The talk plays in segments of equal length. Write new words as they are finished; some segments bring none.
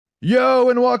Yo,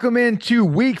 and welcome into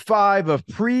week 5 of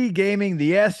Pregaming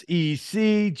the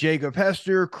SEC. Jacob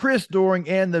Hester, Chris Doring,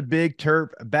 and the Big Terp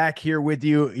back here with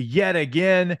you yet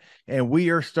again. And we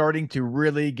are starting to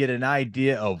really get an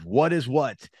idea of what is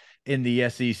what in the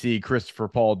SEC. Christopher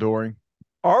Paul Doring.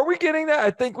 Are we getting that?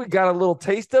 I think we got a little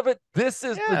taste of it. This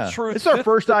is the Yeah, truth. it's our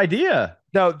first idea.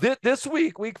 No, this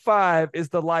week, week 5, is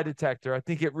the lie detector. I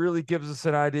think it really gives us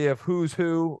an idea of who's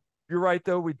who. You're right,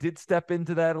 though. We did step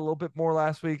into that a little bit more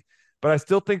last week, but I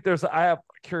still think I have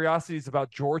curiosities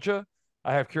about Georgia.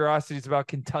 I have curiosities about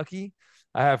Kentucky.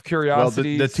 I have Well, the two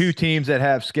curiosities. teams that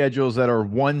have schedules that are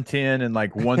 110 and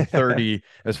like 130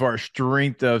 as far as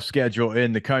strength of schedule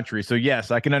in the country. So,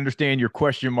 yes, I can understand your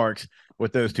question marks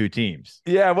with those two teams.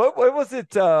 Yeah, what was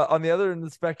it on the other end of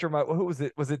the spectrum? Who was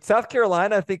it? Was it South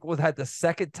Carolina? I think had the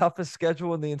second toughest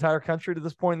schedule in the entire country to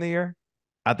this point in the year.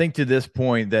 I think to this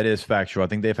point, that is factual. I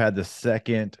think they've had the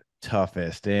second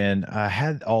toughest. And I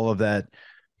had all of that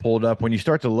pulled up. When you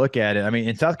start to look at it, I mean,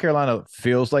 in South Carolina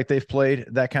feels like they've played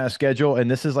that kind of schedule. And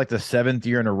this is like the 7th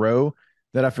year in a row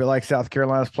that I feel like South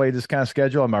Carolina's played this kind of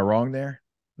schedule. Am I wrong there?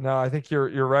 No, I think you're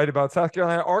right about South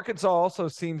Carolina. Arkansas also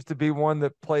seems to be one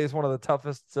that plays one of the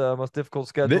toughest, most difficult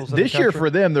schedules in the This year country. for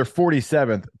them, they're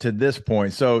 47th to this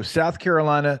point. So South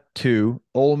Carolina 2,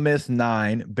 Ole Miss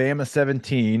 9, Bama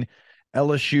 17,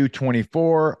 LSU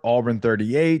 24, Auburn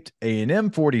 38, A&M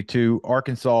 42,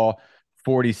 Arkansas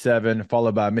 47,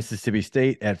 followed by Mississippi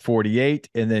State at 48,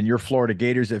 and then your Florida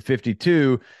Gators at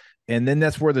 52. And then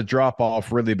that's where the drop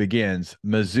off really begins.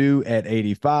 Mizzou at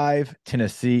 85,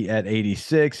 Tennessee at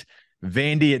 86,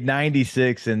 Vandy at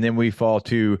 96, and then we fall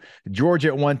to Georgia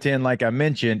at 110. Like I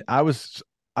mentioned, I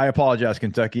apologize,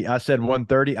 Kentucky. I said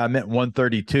 130. I meant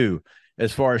 132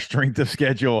 as far as strength of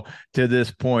schedule to this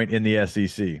point in the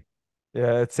SEC.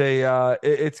 Yeah,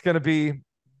 it's going to be.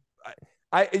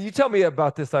 You tell me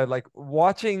about this. I like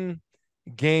watching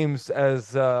games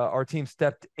as our team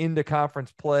stepped into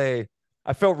conference play.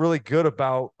 I felt really good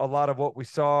about a lot of what we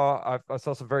saw. I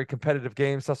saw some very competitive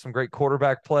games, saw some great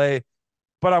quarterback play.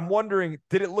 But I'm wondering,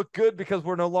 did it look good because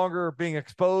we're no longer being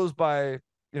exposed by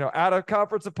out of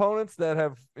conference opponents that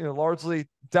have largely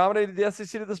dominated the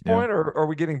SEC to this Yeah. point, or are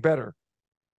we getting better?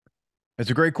 It's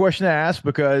a great question to ask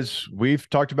because we've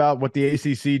talked about what the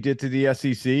ACC did to the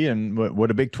SEC and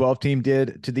what a Big 12 team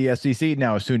did to the SEC.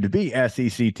 Now, a soon to be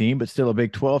SEC team, but still a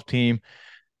Big 12 team.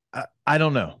 I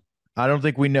don't know. I don't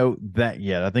think we know that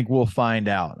yet. I think we'll find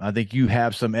out. I think you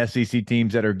have some SEC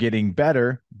teams that are getting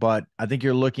better, but I think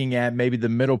you're looking at maybe the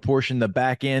middle portion, the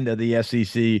back end of the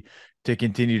SEC to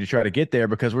continue to try to get there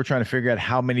because we're trying to figure out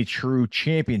how many true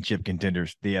championship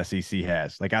contenders the SEC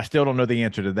has. Like, I still don't know the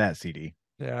answer to that, CD.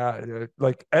 Yeah,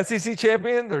 like SEC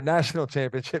champion or national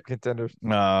championship contenders.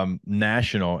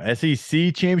 National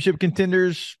SEC championship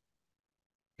contenders.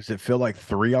 Does it feel like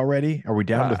 3 already? Are we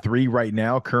down to 3 right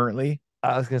now currently?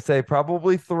 I was gonna say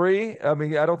probably 3. I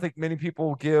mean, I don't think many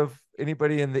people give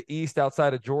anybody in the East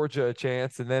outside of Georgia a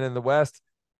chance, and then in the West,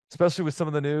 especially with some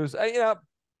of the news,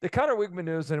 the Connor Wigman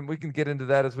news, and we can get into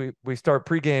that as we start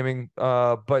pre-gaming.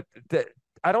 But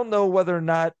I don't know whether or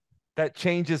not that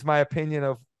changes my opinion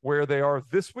of where they are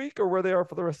this week or where they are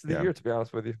for the rest of the year, to be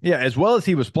honest with you. Yeah, as well as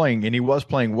he was playing, and he was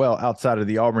playing well outside of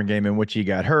the Auburn game in which he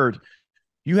got hurt.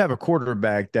 You have a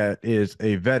quarterback that is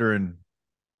a veteran.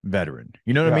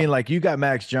 You know what I mean? Like, you got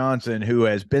Max Johnson, who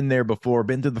has been there before,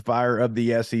 been through the fire of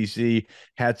the SEC,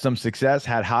 had some success,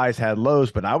 had highs, had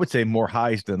lows, but I would say more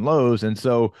highs than lows. And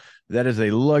so that is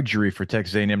a luxury for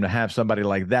Texas A&M to have somebody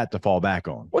like that to fall back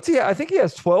on. What's he? I think he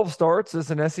has 12 starts as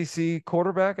an SEC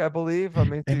quarterback, I believe. I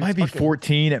mean, it might be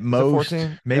 14 at most.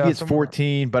 14? Maybe it's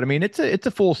 14, but I mean, it's a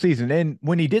full season. And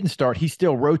when he didn't start, he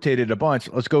still rotated a bunch.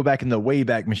 Let's go back in the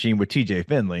Wayback Machine with TJ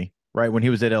Finley, right, when he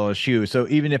was at LSU. So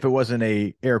even if it wasn't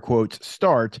a air quotes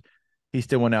start, he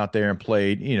still went out there and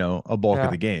played, a bulk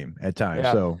of the game at times.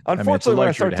 Yeah. So unfortunately, when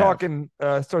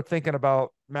I start thinking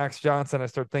about Max Johnson, I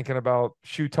start thinking about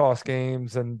shoe toss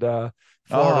games and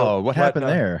Florida. What happened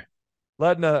there?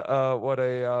 Letting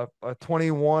a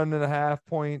 21 and a half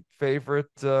point favorite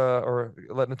or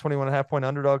letting a 21 and a half point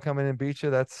underdog come in and beat you.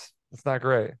 That's not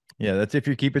great. Yeah, that's if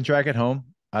you're keeping track at home.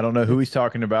 I don't know who he's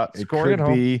talking about. It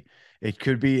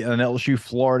could be an LSU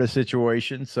Florida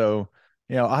situation. So,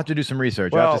 I'll have to do some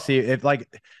research. I'll have to see if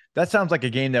that sounds like a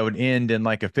game that would end in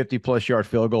like a 50-plus yard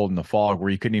field goal in the fog where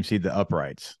you couldn't even see the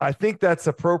uprights. I think that's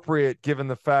appropriate given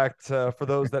the fact for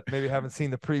those that maybe haven't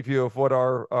seen the preview of what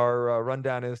our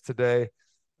rundown is today.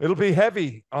 It'll be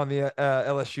heavy on the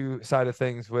LSU side of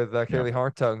things with Kaylee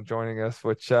Hartung joining us,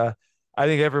 which I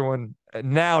think everyone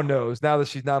now knows, now that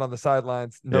she's not on the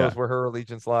sidelines, knows where her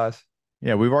allegiance lies.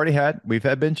 Yeah, we've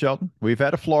had Ben Shelton. We've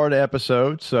had a Florida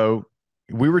episode. So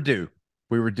We were due.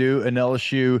 We were due an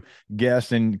LSU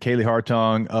guest, and Kaylee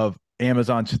Hartung of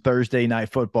Amazon's Thursday Night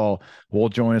Football will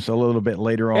join us a little bit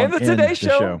later And on the in Today the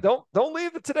Show. show. Don't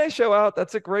leave the Today Show out.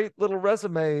 That's a great little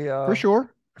resume. For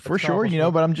sure. For sure,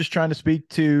 Accomplishment. but I'm just trying to speak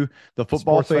to the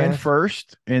football Sports fan fans.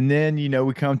 first, and then,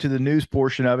 we come to the news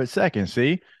portion of it second.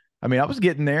 See, I mean, I was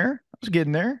getting there.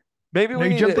 Maybe we You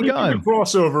need jumped the to. What do you think gun. the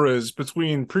crossover is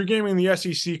between Pregaming the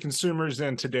SEC consumers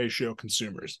and Today Show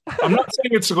consumers? I'm not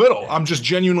saying it's little. I'm just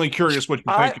genuinely curious what you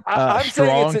think. I'm saying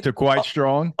Strong it's to quite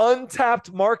strong.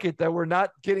 untapped market that we're not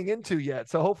getting into yet.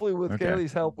 So hopefully with Okay.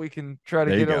 Kaylee's help, we can try to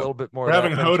There you get a go. little bit more. We're of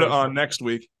having that Hoda penetration. on next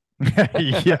week.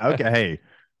 Yeah. Okay. Hey,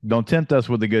 don't tempt us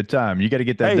with a good time. You got to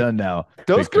get that Hey, done now.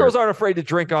 Those Victor. girls aren't afraid to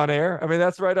drink on air. I mean,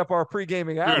 that's right up our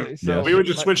pre-gaming alley. Dude, So yes. we would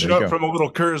just switch it There you up go. from a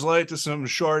little Coors Light to some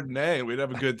Chardonnay, and we'd have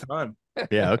a good time.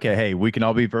 Yeah. Okay. Hey, we can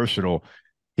all be versatile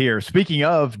here. Speaking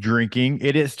of drinking,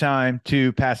 it is time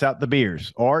to pass out the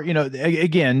beers. Or,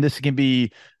 again, this can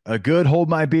be a good hold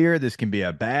my beer. This can be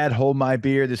a bad hold my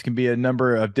beer. This can be a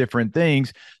number of different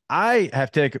things. I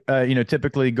have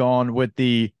typically gone with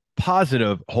the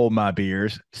positive hold my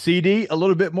beers. CD, a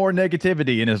little bit more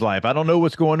negativity in his life. I don't know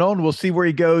what's going on. We'll see where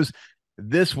he goes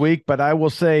this week, but I will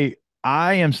say,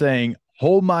 I am saying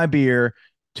hold my beer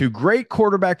to great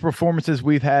quarterback performances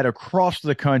we've had across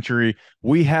the country.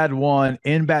 We had one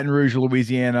in Baton Rouge,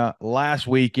 Louisiana last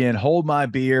weekend. Hold my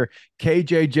beer.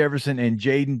 KJ Jefferson and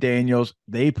Jaden Daniels,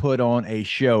 they put on a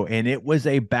show, and it was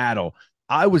a battle.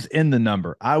 I was in the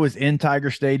number. I was in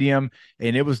Tiger Stadium,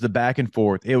 and it was the back and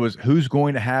forth. It was who's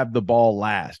going to have the ball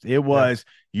last. It was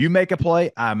you make a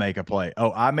play, I make a play.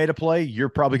 Oh, I made a play. You're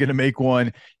probably going to make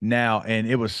one now. And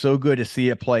it was so good to see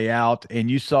it play out.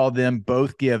 And you saw them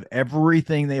both give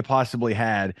everything they possibly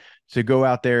had to go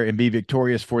out there and be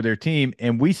victorious for their team.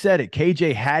 And we said it,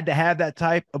 KJ had to have that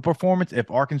type of performance if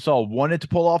Arkansas wanted to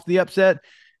pull off the upset.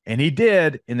 And he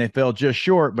did, and they fell just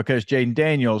short because Jaden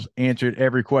Daniels answered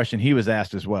every question he was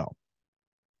asked as well.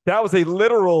 that was a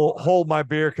literal hold my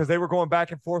beer because they were going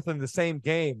back and forth in the same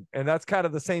game. And that's kind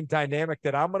of the same dynamic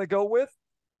that I'm going to go with.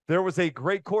 There was a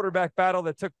great quarterback battle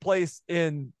that took place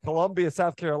in Columbia,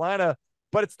 South Carolina,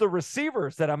 but it's the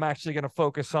receivers that I'm actually going to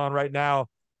focus on right now.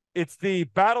 It's the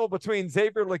battle between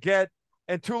Xavier Legette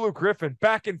and Tulu Griffin,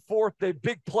 back and forth, they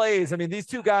big plays. I mean, these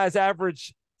two guys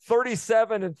average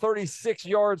 37 and 36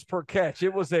 yards per catch.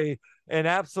 It was an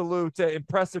absolute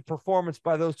impressive performance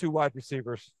by those two wide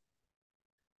receivers.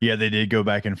 Yeah, they did go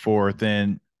back and forth.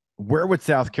 And where would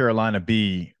South Carolina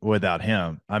be without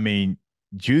him? I mean,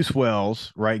 Juice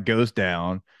Wells, right, goes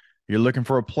down. You're looking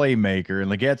for a playmaker, and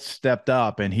Legette's stepped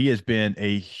up, and he has been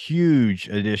a huge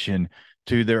addition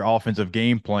to their offensive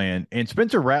game plan. And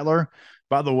Spencer Rattler,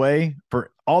 by the way,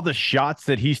 for all the shots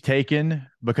that he's taken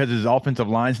because his offensive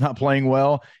line's not playing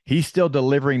well, he's still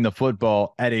delivering the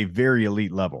football at a very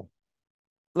elite level.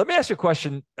 Let me ask you a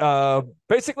question.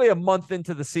 Basically a month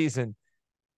into the season,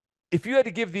 if you had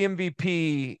to give the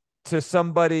MVP to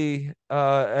somebody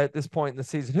at this point in the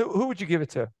season, who would you give it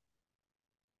to?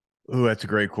 Ooh, that's a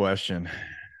great question.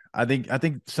 I think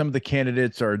some of the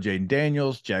candidates are Jaden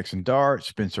Daniels, Jackson Dart,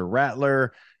 Spencer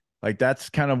Rattler. Like, that's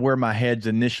kind of where my head's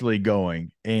initially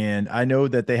going. And I know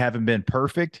that they haven't been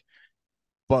perfect,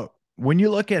 but when you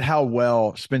look at how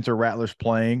well Spencer Rattler's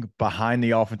playing behind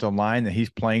the offensive line that he's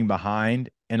playing behind,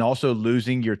 and also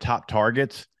losing your top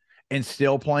targets and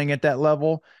still playing at that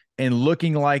level and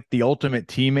looking like the ultimate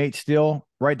teammate still,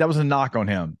 right? That was a knock on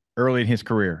him early in his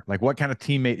career. Like, what kind of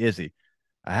teammate is he?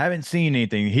 I haven't seen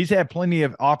anything. He's had plenty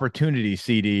of opportunities,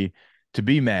 CD, to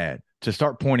be mad, to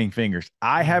start pointing fingers.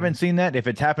 I haven't seen that. If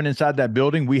it's happened inside that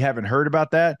building, we haven't heard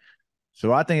about that.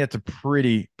 So I think that's a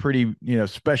pretty,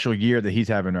 special year that he's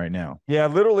having right now. Yeah,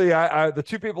 literally, I the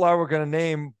two people I were going to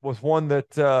name was one that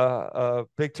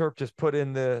Big Turp just put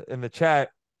in the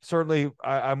chat. Certainly,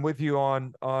 I'm with you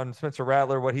on Spencer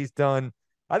Rattler, what he's done.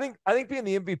 I think being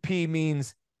the MVP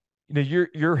means,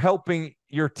 you're helping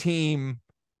your team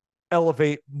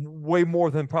elevate way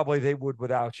more than probably they would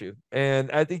without you.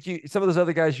 And I think some of those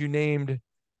other guys you named,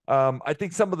 I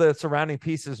think some of the surrounding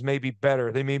pieces may be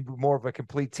better. They may be more of a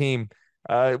complete team.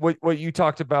 What you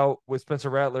talked about with Spencer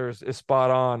Rattler is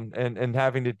spot on, and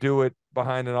having to do it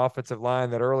behind an offensive line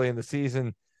that early in the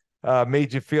season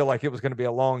made you feel like it was going to be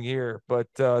a long year. But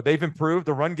they've improved.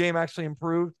 The run game actually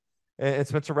improved, and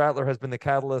Spencer Rattler has been the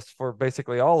catalyst for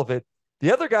basically all of it.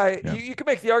 The other guy, Yeah. you can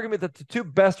make the argument that the two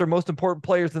best or most important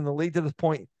players in the league to this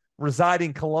point reside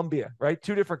in Columbia, right?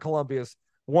 Two different Columbias.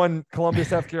 One Columbia,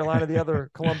 South Carolina, the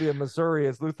other Columbia, Missouri,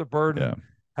 as Luther Burden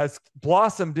has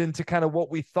blossomed into kind of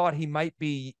what we thought he might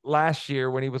be last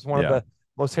year when he was one of the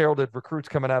most heralded recruits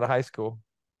coming out of high school.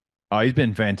 Oh, he's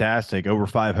been fantastic. Over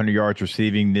 500 yards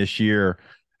receiving this year.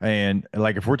 And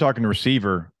like, if we're talking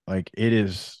receiver, like it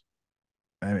is,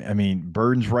 I mean,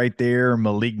 Burton's right there.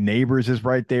 Malik Neighbors is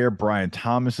right there. Brian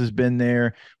Thomas has been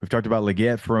there. We've talked about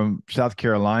Leggett from South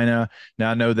Carolina.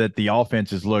 Now I know that the offense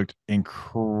has looked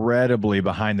incredibly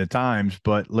behind the times,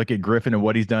 but look at Griffin and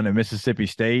what he's done at Mississippi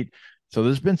State. So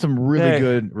there's been some really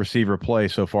good receiver play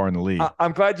so far in the league.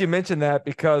 I'm glad you mentioned that,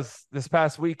 because this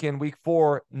past weekend, week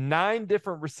 4, 9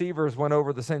 different receivers went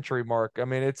over the century mark. I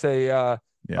mean, it's a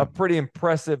pretty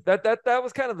impressive. That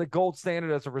was kind of the gold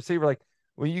standard as a receiver. Like,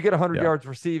 when you get 100 yards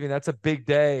receiving, that's a big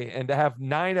day. And to have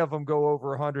 9 of them go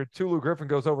over 100, Tulu Griffin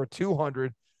goes over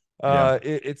 200.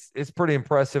 It's pretty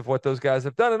impressive what those guys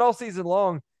have done. And all season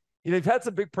long, they've had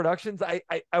some big productions.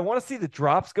 I want to see the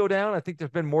drops go down. I think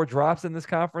there's been more drops in this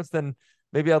conference than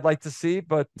maybe I'd like to see.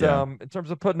 But in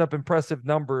terms of putting up impressive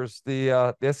numbers,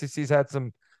 the SEC's had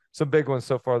some big ones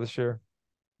so far this year.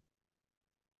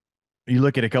 You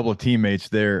look at a couple of teammates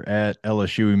there at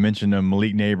LSU. We mentioned them,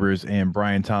 Malik Neighbors and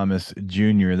Brian Thomas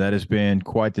Jr. That has been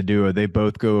quite the duo. They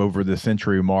both go over the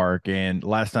century mark. And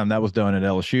last time that was done at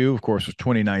LSU, of course, was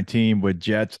 2019 with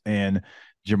Jets and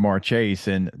Jamar Chase.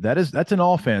 And that's an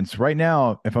offense right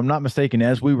now. If I'm not mistaken,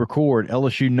 as we record,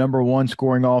 LSU #1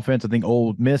 scoring offense. I think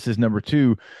Ole Miss is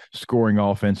 #2 scoring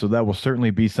offense. So that will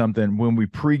certainly be something when we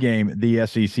pregame the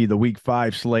SEC, the week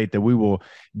 5 slate, that we will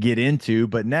get into.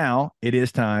 But now it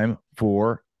is time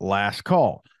for last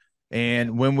call.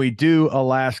 And when we do a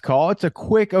last call, it's a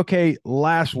quick, okay,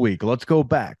 last week, let's go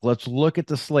back. Let's look at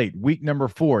the slate, week number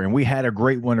 4. And we had a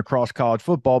great one across college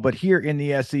football. But here in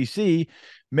the SEC,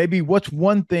 maybe what's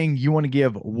one thing you want to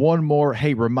give one more,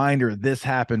 hey, reminder, this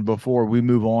happened, before we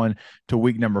move on to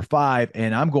week number 5.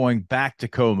 And I'm going back to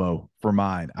Como for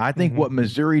mine. I think what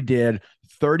Missouri did,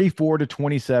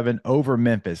 34-27 over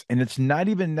Memphis. And it's not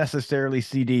even necessarily,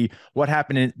 CD, what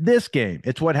happened in this game.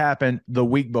 It's what happened the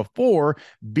week before,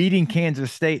 beating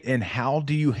Kansas State. And how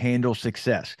do you handle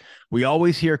success? We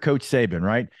always hear Coach Saban,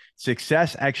 right?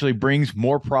 Success actually brings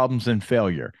more problems than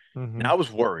failure. And I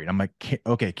was worried. I'm like,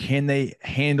 okay, can they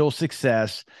handle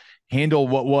success, handle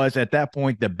what was at that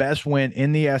point the best win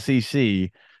in the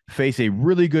SEC, face a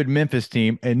really good Memphis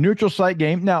team, a neutral site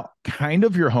game, now kind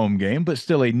of your home game, but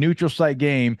still a neutral site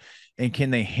game, and can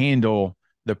they handle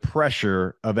the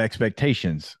pressure of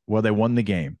expectations? Well, they won the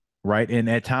game, right? And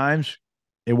at times,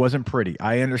 it wasn't pretty.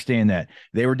 I understand that.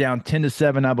 They were down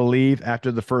 10-7, I believe,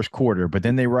 after the first quarter, but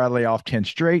then they rally off 10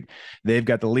 straight. They've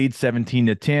got the lead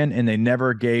 17-10, and they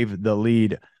never gave the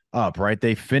lead up, right?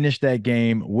 They finished that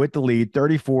game with the lead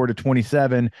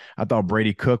 34-27. I thought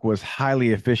Brady Cook was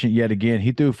highly efficient yet again.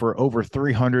 He threw for over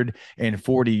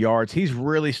 340 yards. He's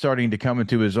really starting to come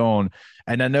into his own.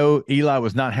 And I know Eli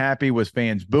was not happy with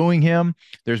fans booing him.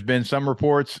 There's been some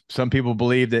reports. Some people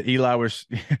believe that Eli was,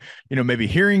 maybe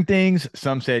hearing things.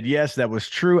 Some said, yes, that was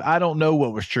true. I don't know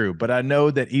what was true, but I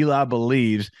know that Eli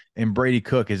believes in Brady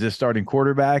Cook as his starting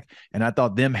quarterback. And I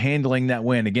thought them handling that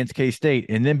win against K-State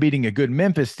and then beating a good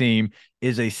Memphis team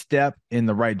is a step in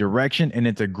the right direction, and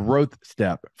it's a growth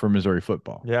step for Missouri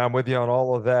football. Yeah, I'm with you on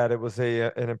all of that. It was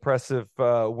an impressive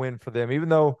win for them, even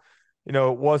though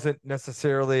it wasn't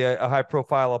necessarily a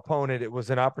high-profile opponent. It was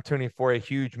an opportunity for a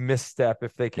huge misstep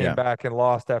if they came back and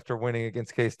lost after winning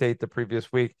against K-State the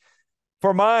previous week.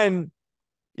 For mine,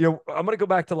 I'm going to go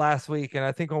back to last week, and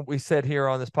I think what we said here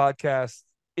on this podcast,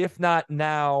 if not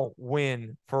now,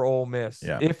 win for Ole Miss.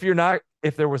 Yeah.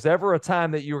 If there was ever a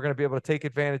time that you were going to be able to take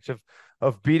advantage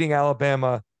of beating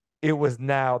Alabama, it was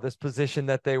now, this position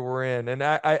that they were in. And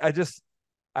I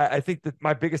think that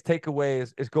my biggest takeaway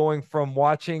is going from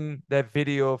watching that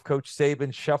video of Coach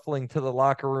Saban shuffling to the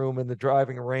locker room in the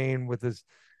driving rain with his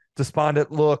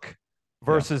despondent look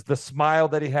versus the smile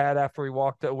that he had after he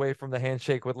walked away from the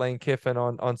handshake with Lane Kiffin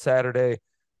on Saturday.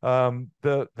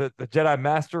 The Jedi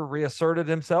Master reasserted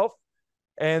himself,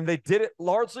 and they did it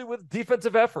largely with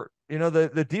defensive effort.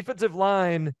 The defensive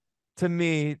line, to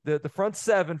me, the front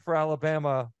 7 for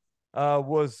Alabama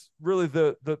was really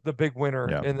the big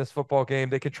winner in this football game.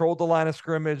 They controlled the line of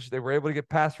scrimmage. They were able to get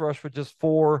pass rush with just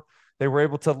 4. They were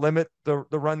able to limit the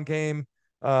run game.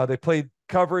 They played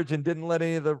coverage and didn't let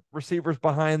any of the receivers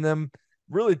behind them.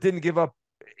 Really didn't give up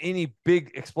any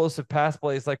big explosive pass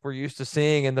plays like we're used to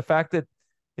seeing. And the fact that,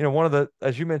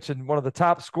 as you mentioned, one of the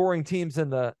top scoring teams in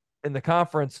the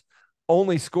conference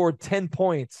only scored 10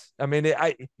 points. I mean,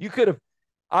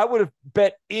 I would have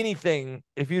bet anything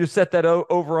if you'd have set that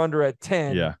over under at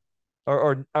 10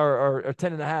 or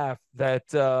 10.5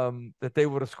 that they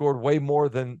would have scored way more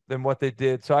than what they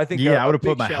did. So I think, I would have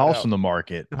put my house on the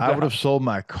market. I would have sold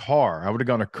my car. I would have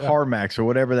gone to CarMax or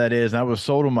whatever that is. And I would have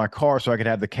sold them my car so I could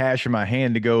have the cash in my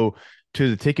hand to go to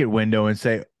the ticket window and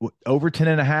say over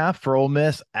 10.5 for Ole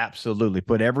Miss? Absolutely.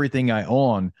 Put everything I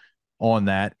on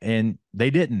that. And they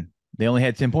didn't. They only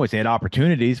had 10 points. They had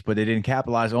opportunities, but they didn't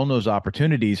capitalize on those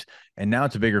opportunities. And now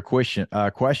it's a bigger question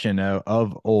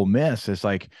of Ole Miss. It's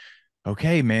like,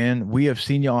 okay, man, we have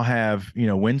seen y'all have,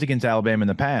 wins against Alabama in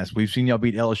the past. We've seen y'all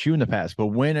beat LSU in the past, but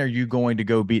when are you going to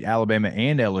go beat Alabama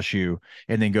and LSU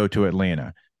and then go to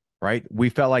Atlanta? Right? We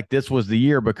felt like this was the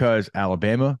year because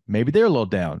Alabama, maybe they're a little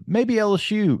down. Maybe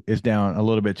LSU is down a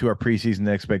little bit to our preseason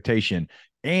expectation.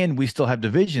 And we still have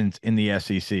divisions in the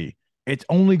SEC. It's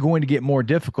only going to get more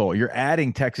difficult. You're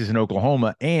adding Texas and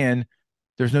Oklahoma, and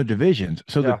there's no divisions.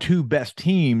 So the two best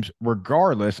teams,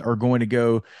 regardless, are going to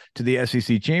go to the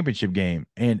SEC championship game.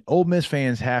 And Ole Miss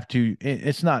fans have to,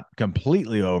 it's not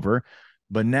completely over,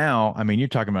 but now, I mean, you're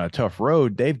talking about a tough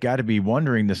road. They've got to be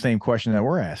wondering the same question that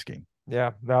we're asking.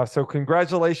 Yeah. No, so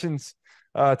congratulations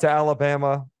to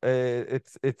Alabama. I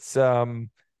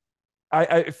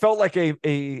felt like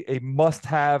a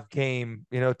must-have game,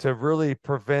 to really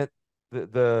prevent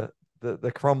the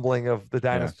crumbling of the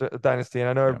dynasty. And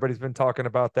I know everybody's been talking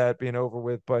about that being over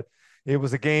with, but it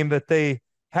was a game that they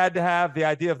had to have. The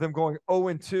idea of them going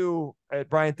 0-2 at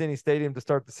Bryant-Denny Stadium to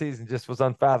start the season just was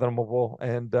unfathomable,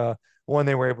 and one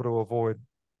they were able to avoid.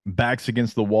 Backs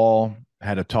against the wall,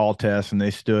 had a tall test, and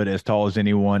they stood as tall as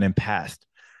anyone and passed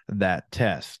that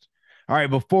test. All right,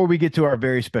 before we get to our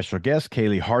very special guest,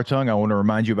 Kaylee Hartung, I want to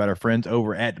remind you about our friends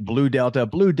over at Blue Delta.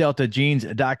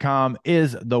 BlueDeltaJeans.com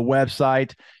is the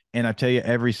website. And I tell you,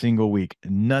 every single week,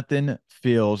 nothing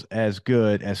feels as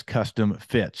good as custom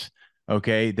fits.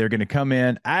 Okay, they're going to come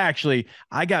in. I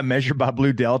got measured by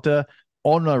Blue Delta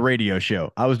on a radio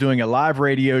show. I was doing a live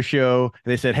radio show.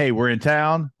 They said, hey, we're in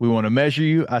town. We want to measure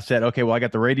you. I said, okay, well, I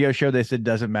got the radio show. They said,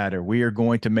 doesn't matter. We are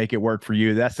going to make it work for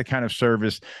you. That's the kind of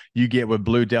service you get with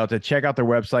Blue Delta. Check out their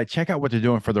website. Check out what they're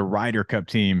doing for the Ryder Cup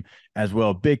team as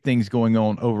well. Big things going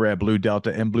on over at Blue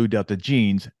Delta and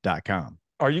BlueDeltaJeans.com.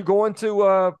 Are you going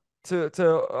to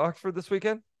Oxford this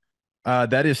weekend?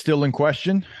 That is still in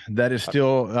question. That is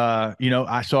still,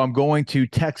 so I'm going to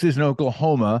Texas and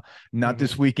Oklahoma, not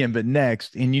this weekend, but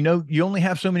next. And you only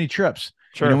have so many trips.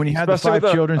 Sure. When you have especially the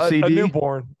 5 children CD, a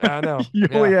newborn, I know you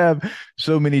only have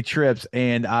so many trips,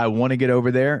 and I want to get over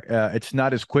there. It's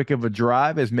not as quick of a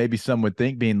drive as maybe some would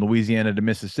think, being Louisiana to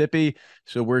Mississippi.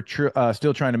 So we're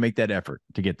still trying to make that effort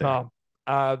to get there.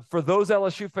 For those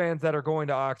LSU fans that are going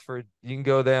to Oxford, you can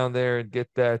go down there and get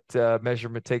that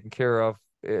measurement taken care of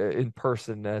in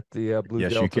person at the Blue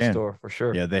Delta store for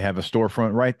sure. Yeah, they have a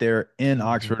storefront right there in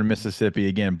Oxford, Mississippi.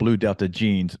 Again,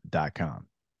 BlueDeltaJeans.com.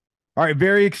 All right,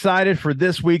 very excited for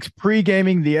this week's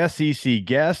Pregaming the SEC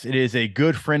guest. It is a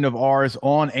good friend of ours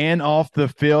on and off the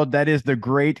field. That is the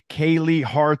great Kaylee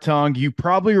Hartung. You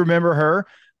probably remember her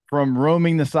from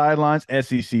roaming the sidelines,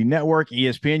 SEC Network,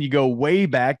 ESPN. You go way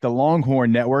back, the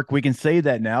Longhorn Network. We can say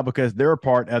that now because they're a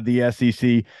part of the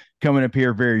SEC, coming up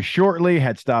here very shortly.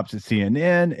 Had stops at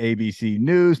CNN, ABC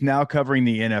News, now covering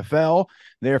the NFL.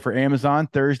 There for Amazon,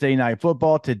 Thursday Night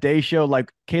Football, Today Show.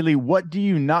 Like, Kaylee, what do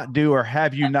you not do or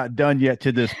have you not done yet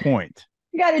to this point?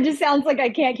 God, it just sounds like I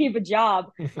can't keep a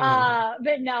job.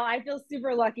 But no, I feel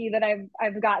super lucky that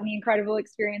I've gotten the incredible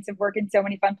experience of working so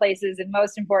many fun places, and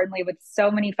most importantly, with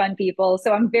so many fun people.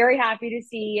 So I'm very happy to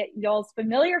see y'all's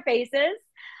familiar faces.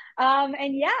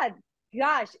 And yeah,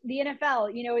 gosh, the NFL,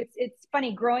 it's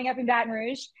funny growing up in Baton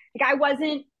Rouge. Like, I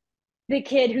wasn't the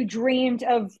kid who dreamed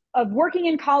of working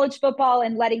in college football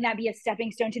and letting that be a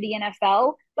stepping stone to the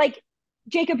NFL. Like,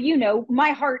 Jacob,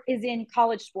 my heart is in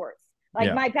college sports.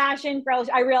 Like, my passion for LSU,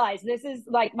 I realize this is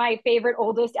like my favorite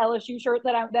oldest LSU shirt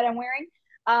that I'm wearing.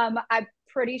 I'm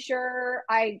pretty sure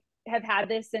I have had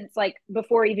this since like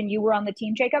before even you were on the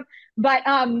team, Jacob. But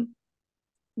I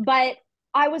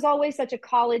was always such a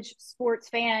college sports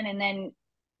fan, and then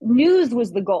news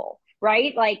was the goal,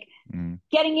 right? Like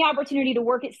getting the opportunity to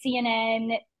work at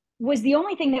CNN was the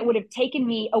only thing that would have taken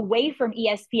me away from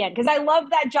ESPN, because I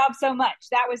loved that job so much.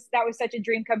 That was such a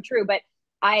dream come true. But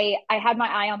I had my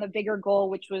eye on the bigger goal,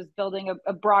 which was building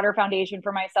a broader foundation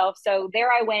for myself. So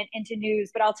there I went into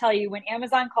news. But I'll tell you, when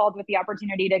Amazon called with the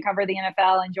opportunity to cover the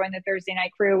NFL and join the Thursday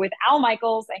night crew with Al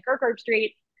Michaels and Kirk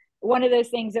Herbstreit, one of those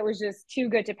things that was just too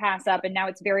good to pass up. And now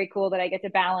it's very cool that I get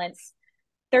to balance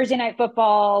Thursday night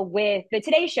football with the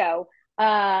Today Show.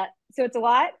 So it's a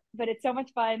lot, but it's so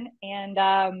much fun. And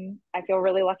I feel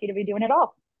really lucky to be doing it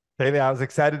all. Kaylee, I was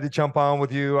excited to jump on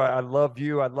with you. I love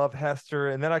you. I love Hester.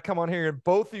 And then I come on here and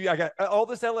both of you, I got all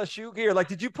this LSU gear. Like,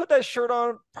 did you put that shirt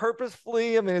on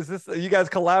purposefully? I mean, are you guys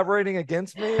collaborating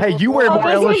against me? Hey, you wear more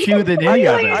LSU than any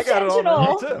of us. I got it all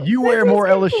now, too. You wear more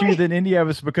LSU than any of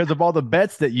us because of all the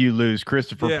bets that you lose,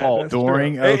 Christopher Paul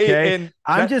Doring. True. Okay.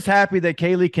 I'm just happy that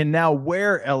Kaylee can now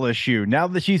wear LSU. Now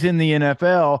that she's in the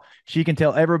NFL, she can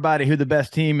tell everybody who the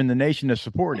best team in the nation to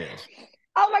support is.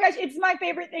 Oh my gosh, it's my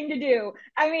favorite thing to do.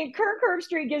 I mean, Curve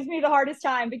Street gives me the hardest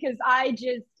time because I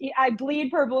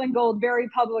bleed purple and gold very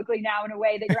publicly now in a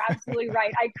way that you're absolutely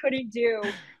right. I couldn't do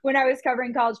when I was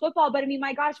covering college football. But I mean,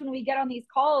 my gosh, when we get on these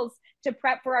calls to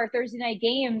prep for our Thursday night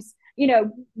games,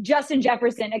 Justin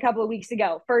Jefferson a couple of weeks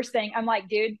ago, first thing, I'm like,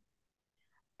 dude,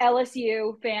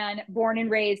 LSU fan, born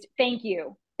and raised. Thank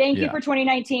you. Thank you for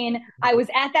 2019. I was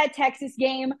at that Texas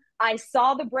game. I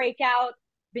saw the breakout.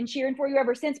 Been cheering for you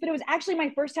ever since, but it was actually my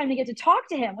first time to get to talk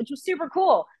to him, which was super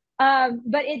cool.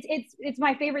 But it's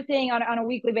my favorite thing on a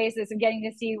weekly basis of getting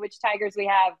to see which Tigers we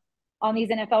have on these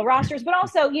NFL rosters, but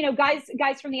also,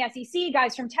 guys from the SEC,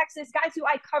 guys from Texas, guys who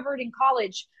I covered in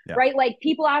college, right? Like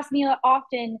people ask me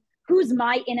often, who's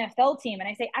my NFL team? And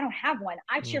I say, I don't have one.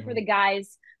 I cheer for the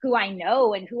guys who I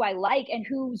know and who I like and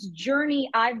whose journey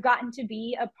I've gotten to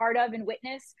be a part of and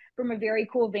witness from a very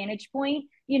cool vantage point.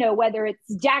 Whether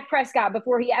it's Dak Prescott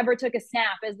before he ever took a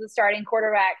snap as the starting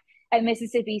quarterback at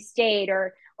Mississippi State,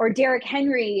 or Derrick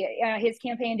Henry, his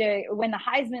campaign to win the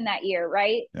Heisman that year,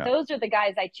 right? Yeah. Those are the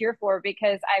guys I cheer for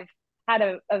because I've had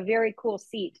a very cool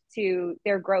seat to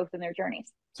their growth and their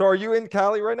journeys. So are you in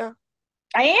Cali right now?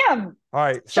 I am. All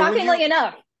right. So shockingly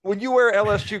enough. When you wear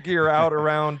LSU gear out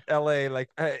around LA, like,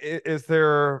 is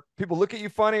there people look at you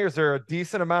funny? Or is there a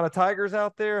decent amount of Tigers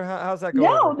out there? How's that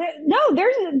going? No,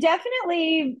 there's we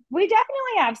definitely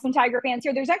have some Tiger fans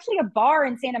here. There's actually a bar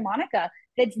in Santa Monica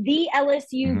that's the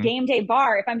LSU game day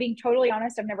bar. If I'm being totally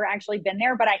honest, I've never actually been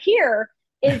there, but I hear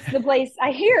it's the place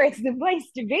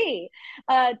to be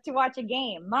to watch a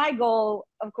game. My goal,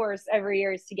 of course, every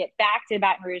year is to get back to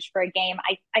Baton Rouge for a game.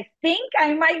 I think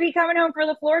I might be coming home for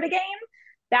the Florida game.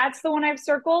 That's the one I've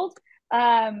circled.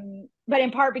 But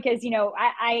in part because,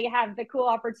 I have the cool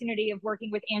opportunity of working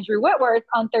with Andrew Whitworth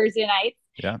on Thursday nights.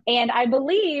 Yeah. And I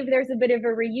believe there's a bit of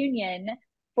a reunion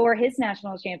for his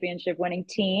national championship winning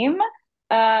team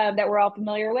that we're all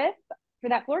familiar with for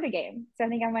that Florida game. So I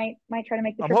think I might try to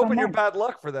make the trip. I'm hoping you're bad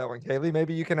luck for that one, Kaylee.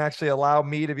 Maybe you can actually allow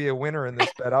me to be a winner in this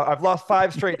bet. I've lost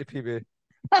 5 straight to PB.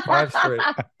 5 straight.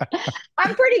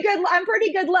 I'm pretty good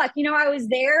luck. I was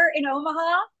there in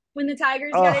Omaha when the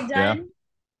Tigers got it done.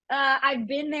 Yeah. I've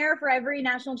been there for every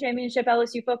national championship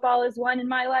LSU football has won in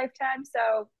my lifetime.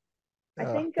 So I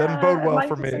think doesn't bode well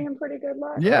for me. I'm pretty good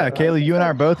luck. Yeah, Kaylee, you and I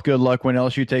are both good luck when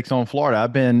LSU takes on Florida.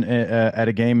 I've been at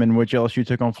a game in which LSU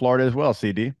took on Florida as well,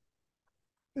 CD.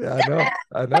 Yeah,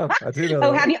 I know. I do know.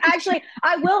 Oh, have you? Actually,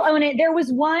 I will own it. There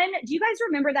was one. Do you guys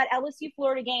remember that LSU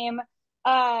Florida game?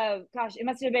 Gosh, it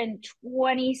must have been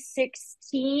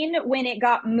 2016 when it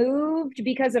got moved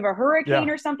because of a hurricane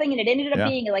or something, and it ended up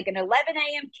being like an 11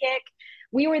 a.m. kick.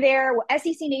 We were there.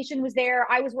 SEC Nation was there.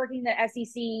 I was working the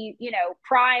SEC,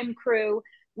 prime crew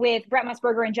with Brett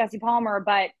Musburger and Jesse Palmer,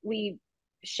 but we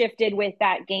shifted with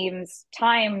that game's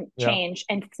time change,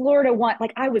 and Florida won.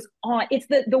 Like I was on. It's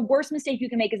the worst mistake you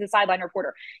can make as a sideline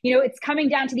reporter. It's coming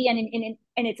down to the end,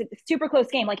 and it's a super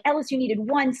close game. Like LSU needed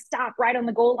one stop right on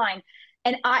the goal line.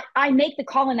 And I make the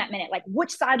call in that minute, like, which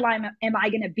sideline am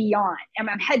I going to be on? I'm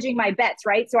hedging my bets,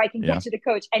 right? So I can get to the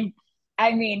coach. And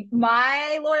I mean,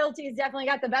 my loyalty has definitely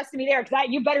got the best of me there because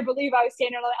you better believe I was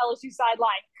standing on the LSU sideline,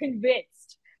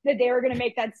 convinced that they were going to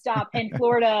make that stop. And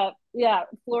Florida got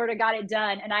it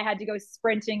done. And I had to go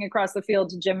sprinting across the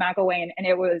field to Jim McElwain. And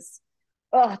it was,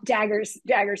 daggers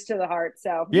to the heart.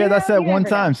 So that's that one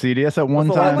time, CD. That's that one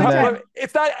time.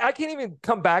 It's not. I can't even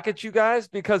come back at you guys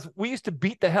because we used to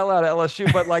beat the hell out of LSU,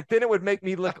 but like then it would make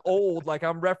me look old. Like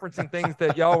I'm referencing things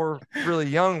that y'all were really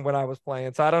young when I was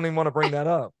playing. So I don't even want to bring that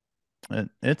up.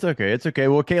 It's okay. It's okay.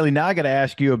 Well, Kaylee, now I got to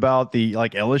ask you about the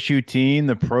LSU team,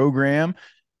 the program.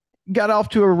 Got off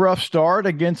to a rough start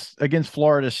against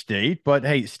Florida State, but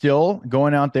hey, still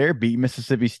going out there, beat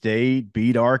Mississippi State,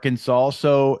 beat Arkansas.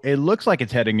 So it looks like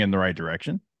it's heading in the right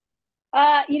direction.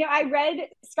 I read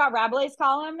Scott Rabelais'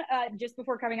 column just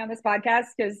before coming on this podcast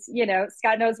because,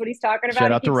 Scott knows what he's talking about.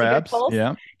 Shout out to Rabs.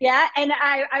 Yeah. Yeah. And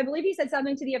I believe he said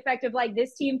something to the effect of like,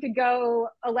 this team could go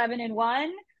 11-1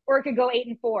 or it could go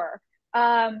 8-4.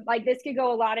 Like this could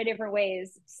go a lot of different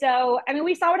ways. So, I mean,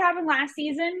 we saw what happened last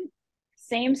season.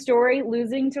 Same story,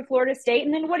 losing to Florida State.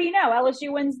 And then what do you know?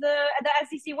 LSU wins the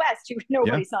SEC West.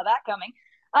 Nobody saw that coming.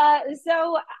 The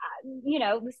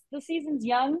season's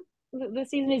young. the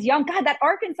season is young. God, that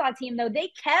Arkansas team though,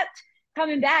 they kept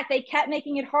coming back. They kept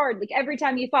making it hard. Like every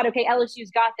time you thought, okay,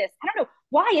 LSU's got this. I don't know.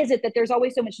 Why is it that there's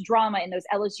always so much drama in those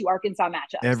LSU Arkansas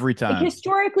matchups? Every time. Like,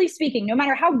 historically speaking, no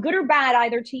matter how good or bad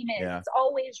either team is, it's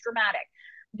always dramatic.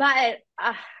 But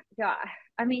God,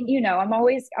 I mean, I'm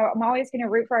always going to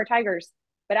root for our Tigers,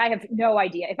 but I have no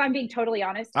idea. If I'm being totally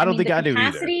honest, I don't think I do either.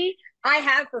 Capacity I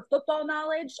have for football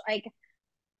knowledge, like,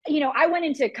 I went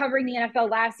into covering the NFL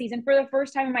last season for the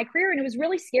first time in my career, and it was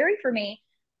really scary for me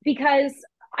because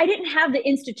I didn't have the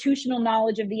institutional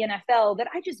knowledge of the NFL that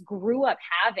I just grew up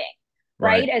having,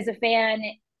 right? As a fan,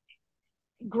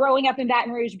 growing up in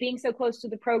Baton Rouge, being so close to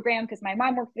the program because my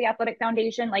mom worked for the Athletic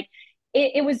Foundation. Like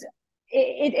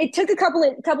it took a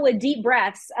couple of deep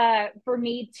breaths for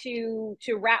me to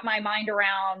wrap my mind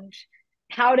around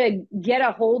how to get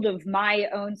a hold of my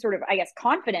own sort of, I guess,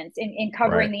 confidence in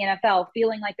covering the NFL,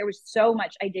 feeling like there was so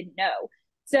much I didn't know.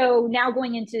 So now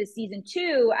going into season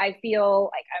 2, I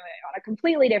feel like I'm on a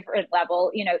completely different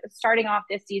level, starting off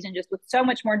this season just with so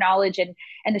much more knowledge and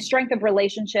the strength of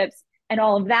relationships and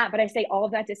all of that. But I say all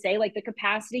of that to say, like, the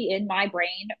capacity in my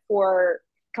brain for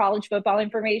college football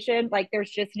information, like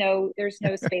there's no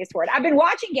space for it. I've been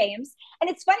watching games, and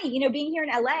it's funny, being here in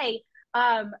LA,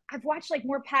 I've watched like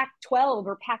more Pac-12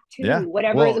 or Pac-2,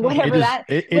 whatever that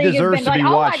it deserves to be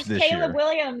watched this year. Caleb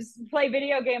Williams play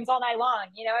video games all night long.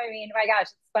 You know what I mean? My gosh,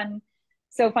 it's fun,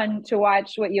 so fun to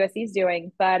watch what USC's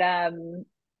doing. But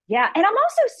yeah, and I'm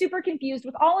also super confused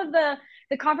with all of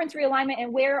the conference realignment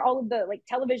and where all of the like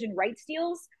television rights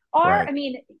deals are. Right. I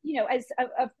mean, as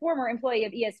a former employee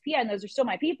of ESPN, those are still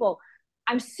my people.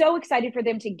 I'm so excited for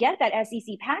them to get that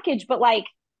SEC package, but like,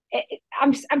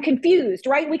 I'm confused,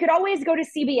 right? We could always go to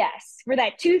CBS for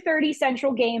that 2:30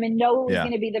 Central game and know it was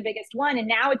going to be the biggest one. And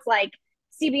now it's like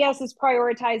CBS is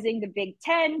prioritizing the Big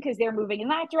Ten because they're moving in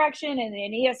that direction. And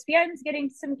then ESPN's getting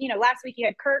some, last week you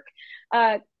had Kirk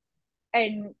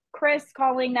and Chris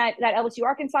calling that LSU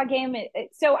Arkansas game.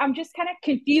 So I'm just kind of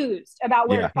confused about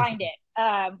where to find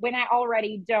it when I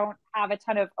already don't have a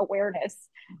ton of awareness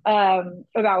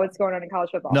about what's going on in college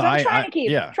football. No, so I'm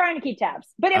trying to keep tabs.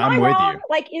 But am I wrong?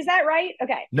 Like, is that right?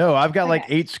 Okay. No, I've got like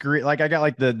 8 screen. Like I got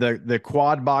like the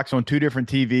quad box on 2 different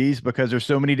TVs because there's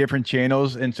so many different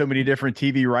channels and so many different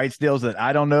TV rights deals that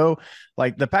I don't know.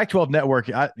 Like the Pac-12 network,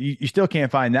 you still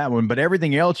can't find that one, but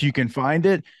everything else you can find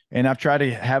it. And I've tried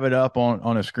to have it up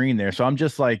on a screen there. So I'm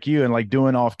just like you and like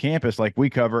doing off campus, like we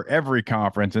cover every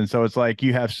conference. And so it's like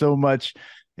you have so much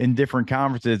in different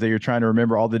conferences that you're trying to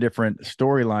remember all the different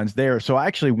storylines there. So I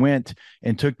actually went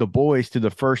and took the boys to the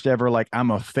first ever, like,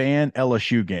 I'm a fan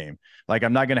LSU game. Like,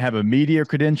 I'm not going to have a media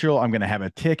credential. I'm going to have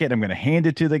a ticket. I'm going to hand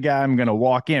it to the guy. I'm going to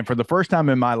walk in for the first time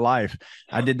in my life.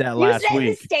 I did that last week. In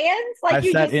the stands? Like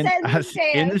I sat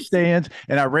in the stands,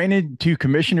 and I ran into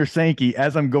Commissioner Sankey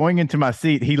as I'm going into my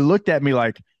seat. He looked at me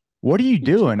like, "What are you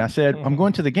doing?" I said, "I'm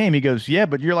going to the game." He goes, "Yeah,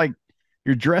 but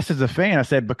you're dressed as a fan." I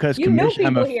said, "Because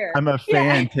I'm a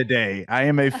fan today. I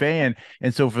am a fan."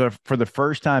 And so for the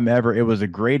first time ever, it was a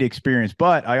great experience.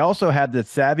 But I also had the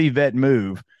savvy vet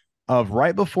move of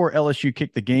right before LSU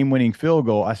kicked the game-winning field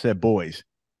goal. I said, "Boys,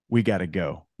 we got to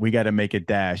go. We got to make a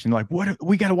dash." And like, "What?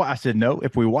 We got to watch?" I said, "No,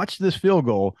 if we watch this field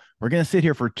goal, we're going to sit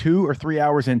here for 2 or 3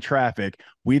 hours in traffic.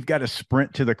 We've got to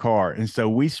sprint to the car." And so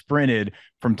we sprinted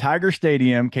from Tiger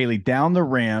Stadium, Kaylee, down the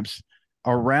ramps,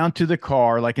 around to the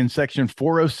car, like in section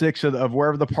 406 of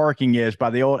wherever the parking is by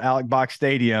the old Alec Box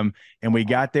Stadium. And we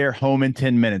got there home in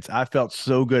 10 minutes. I felt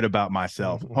so good about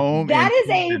myself. That is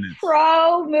a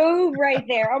pro move right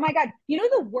there. Oh my God.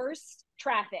 The worst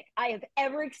traffic I have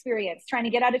ever experienced trying to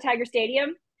get out of Tiger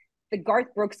Stadium? The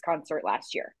Garth Brooks concert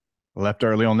last year. Left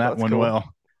early on that one. Cool.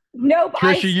 Well, nope.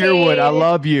 Trisha Yearwood, I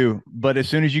love you. But as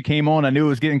soon as you came on, I knew it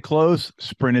was getting close,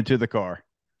 sprinted to the car.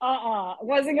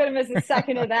 Wasn't going to miss a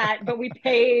second of that, but we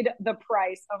paid the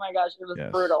price. Oh my gosh, it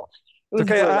was brutal. It was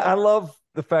okay. I love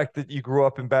the fact that you grew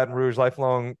up in Baton Rouge,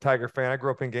 lifelong Tiger fan. I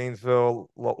grew up in Gainesville,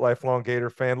 lifelong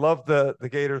Gator fan. Loved the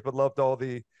Gators, but loved all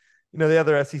the, the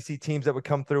other SEC teams that would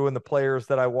come through and the players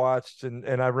that I watched. And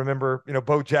I remember,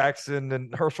 Bo Jackson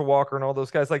and Herschel Walker and all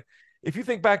those guys. Like, if you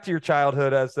think back to your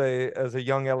childhood as a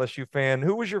young LSU fan,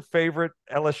 who was your favorite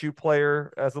LSU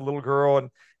player as a little girl?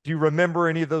 And do you remember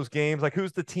any of those games? Like,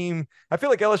 who's the team? I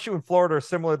feel like LSU and Florida are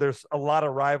similar. There's a lot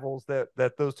of rivals that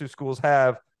those two schools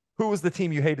have. Who was the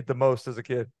team you hated the most as a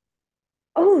kid?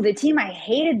 Oh, the team I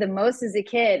hated the most as a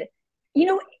kid.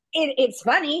 It's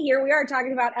funny. Here we are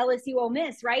talking about LSU Ole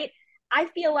Miss, right? I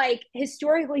feel like,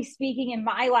 historically speaking, in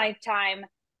my lifetime,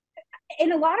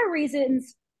 in a lot of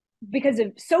reasons, because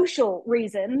of social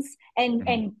reasons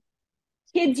and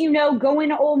kids, going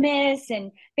to Ole Miss,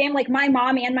 and family, like my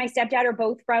mom and my stepdad are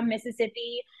both from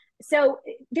Mississippi. so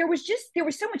there was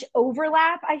so much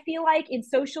overlap, I feel like, in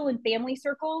social and family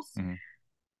circles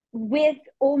with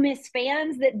Ole Miss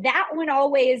fans that one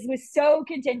always was so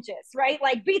contentious, right?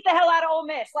 Like, beat the hell out of Ole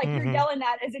Miss. Like, you're yelling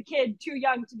that as a kid, too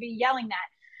young to be yelling that.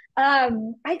 I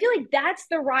feel like that's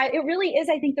it really is,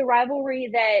 I think, the rivalry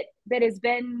that has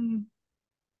been,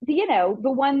 the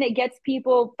one that gets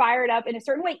people fired up in a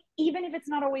certain way, even if it's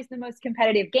not always the most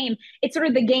competitive game. It's sort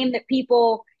of the game that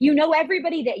people,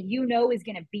 everybody that is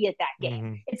going to be at that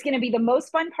game. It's going to be the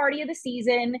most fun party of the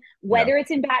season, whether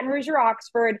it's in Baton Rouge or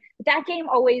Oxford. That game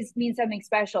always means something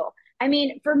special. I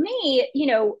mean, for me,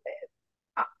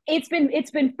 it's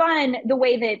been fun the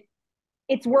way that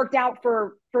it's worked out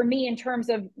for me in terms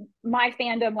of my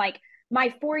fandom. Like,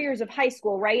 my 4 years of high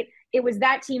school, right? It was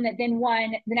that team that then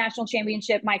won the national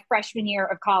championship my freshman year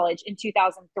of college in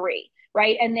 2003,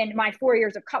 right? And then my 4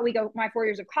 years of college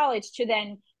to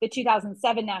then the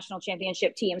 2007 national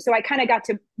championship team. So I kind of got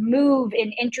to move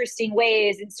in interesting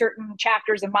ways in certain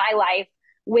chapters of my life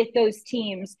with those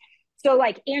teams. So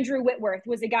like Andrew Whitworth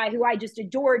was a guy who I just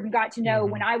adored and got to know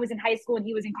when I was in high school and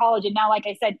he was in college. And now, like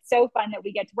I said, so fun that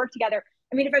we get to work together.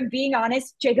 I mean, if I'm being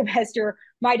honest, Jacob Hester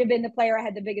might have been the player I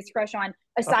had the biggest crush on,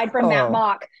 aside from Matt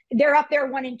Mock. They're up there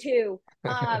 1 and 2.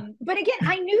 But again,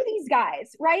 I knew these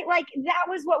guys, right? Like, that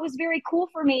was what was very cool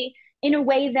for me, in a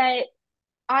way that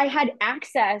I had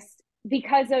access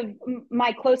because of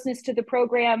my closeness to the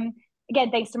program.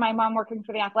 Again, thanks to my mom working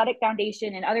for the Athletic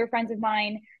Foundation and other friends of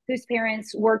mine whose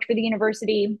parents worked for the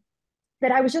university,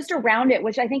 that I was just around it,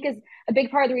 which I think is a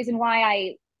big part of the reason why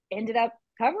I ended up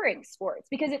covering sports,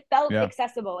 because it felt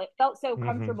accessible. It felt so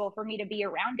comfortable for me to be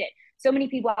around it. So many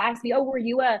people ask me, "Oh, were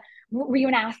you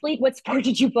an athlete? What sport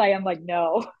did you play?" I'm like,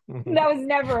 no, that was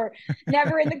never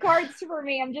in the cards for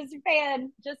me. I'm just a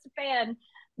fan.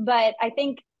 But I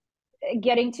think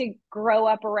getting to grow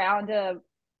up around a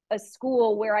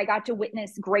school where I got to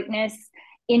witness greatness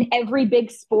in every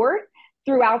big sport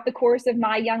throughout the course of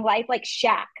my young life, like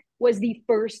Shaq was the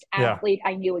first athlete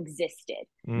I knew existed,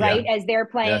 right? As they're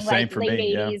playing like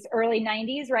late 80s, early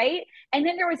 90s, right? And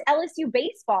then there was LSU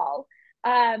baseball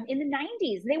in the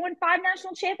 90s. They won 5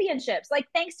 national championships. Like,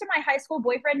 thanks to my high school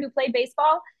boyfriend who played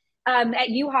baseball at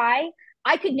U High,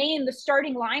 I could name the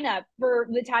starting lineup for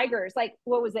the Tigers. Like,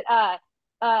 what was it?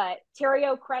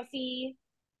 Terrio, Cressy,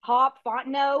 Hop,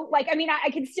 Fontenot. Like, I mean,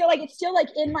 I can still, like, it's still like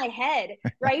in my head,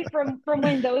 right? From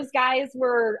when those guys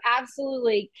were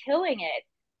absolutely killing it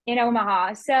in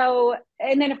Omaha. So,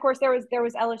 and then of course there was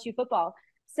LSU football.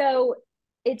 So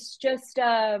it's just,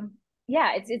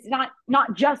 it's not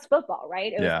just football,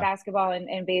 right? It was basketball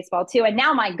and baseball too. And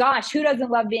now, my gosh, who doesn't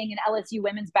love being an LSU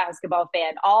women's basketball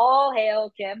fan? All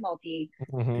hail Kim Mulkey.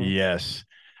 Yes.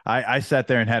 I sat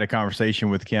there and had a conversation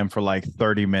with Kim for like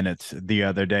 30 minutes the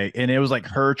other day, and it was like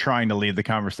her trying to lead the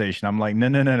conversation. I'm like,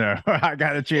 no. I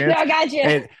got a chance. No, I got you.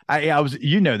 And I was,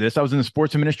 this, I was in the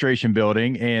sports administration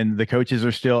building, and the coaches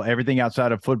are still, everything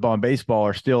outside of football and baseball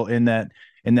are still in that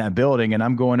building. And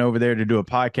I'm going over there to do a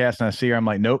podcast, and I see her. I'm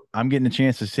like, nope, I'm getting a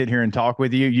chance to sit here and talk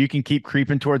with you. You can keep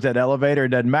creeping towards that elevator. It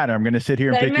doesn't matter. I'm going to sit here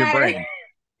and pick your brain,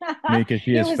 because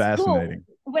she is fascinating.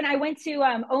 Cool. When I went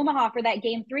to Omaha for that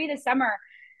game 3 this summer,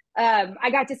 I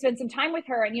got to spend some time with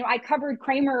her, and I covered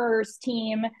Kramer's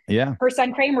team, her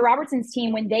son Kramer Robertson's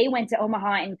team, when they went to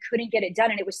Omaha and couldn't get it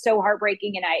done, and it was so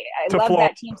heartbroken. And I love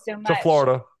that team so much.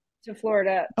 To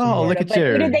Florida. Oh, look at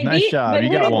you! Nice job. You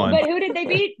got one. But who did they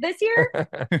beat this year?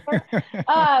 But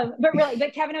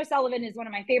Kevin O'Sullivan is one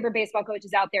of my favorite baseball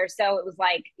coaches out there. So it was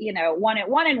like 1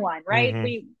 and 1, right?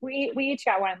 We each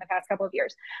got one in the past couple of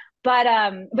years. But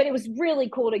it was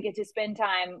really cool to get to spend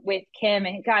time with Kim,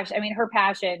 and gosh, I mean, her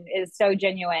passion is so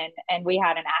genuine, and we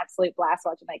had an absolute blast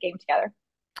watching that game together.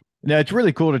 Now, it's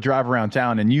really cool to drive around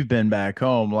town, and you've been back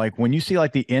home. Like, when you see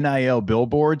like the NIL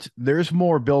billboards, there's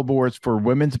more billboards for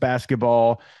women's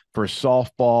basketball, for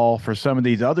softball, for some of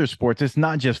these other sports. It's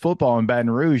not just football in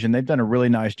Baton Rouge, and they've done a really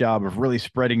nice job of really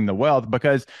spreading the wealth,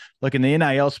 because look, in the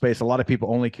NIL space, a lot of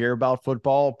people only care about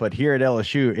football, but here at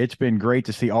LSU, it's been great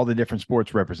to see all the different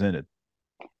sports represented.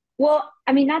 Well,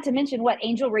 I mean, not to mention what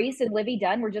Angel Reese and Livy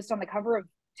Dunn were just on the cover of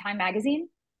Time magazine.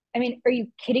 I mean, are you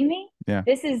kidding me? Yeah.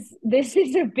 This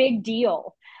is a big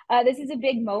deal. This is a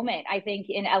big moment, I think,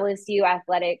 in LSU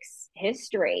athletics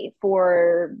history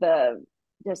for the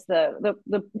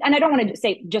and I don't want to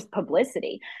say just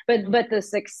publicity, but the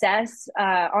success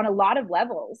on a lot of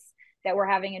levels that we're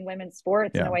having in women's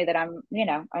sports in a way that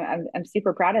I'm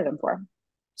super proud of them for.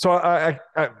 So I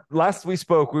last we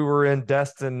spoke, we were in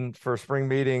Destin for spring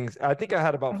meetings. I think I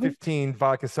had about 15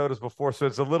 vodka sodas before, so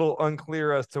it's a little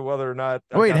unclear as to whether or not.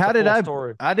 Wait, how did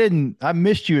I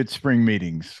missed you at spring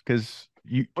meetings, because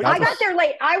I got there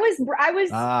late. I was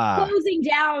closing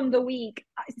down the week.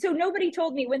 So nobody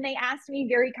told me when they asked me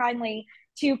very kindly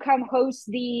to come host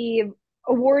the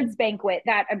awards banquet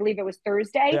that I believe it was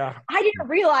Thursday. Yeah. I didn't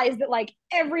realize that like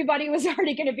everybody was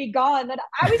already going to be gone. That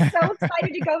I was so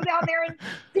excited to go down there and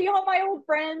see all my old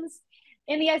friends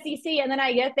in the SEC. And then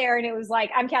I get there and it was like,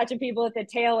 I'm catching people at the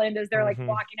tail end as they're like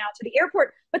walking out to the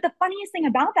airport. But the funniest thing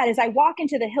about that is I walk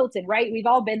into the Hilton, right? We've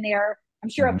all been there. I'm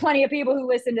sure plenty of people who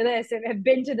listen to this have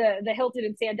been to the Hilton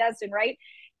in Sandestin, right?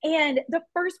 And the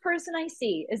first person I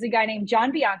see is a guy named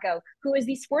John Bianco, who is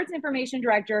the sports information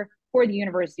director for the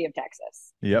University of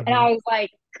Texas. Yep. And I was like,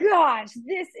 gosh,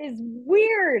 this is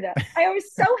weird. I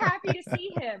was so happy to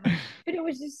see him, but it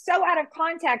was just so out of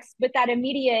context. But that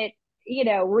immediate,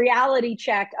 reality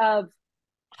check of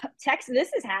Texas,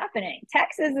 this is happening.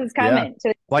 Texas is coming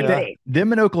to like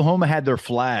them in Oklahoma had their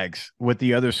flags with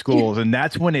the other schools, and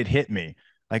that's when it hit me.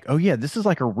 Like, oh yeah, this is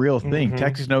like a real thing.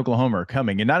 Texas and Oklahoma are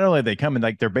coming, and not only are they coming,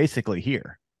 like they're basically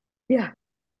here. Yeah,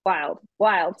 wild.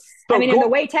 So in the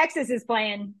way Texas is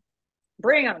playing,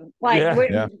 bring them. Like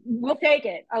we'll take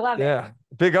it. I love it. Yeah,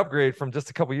 big upgrade from just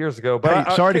a couple years ago. But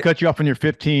hey, sorry to cut you off on your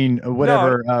 15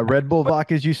 Red Bull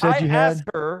vodkas you said you had. I asked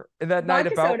her that night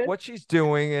about what she's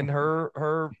doing in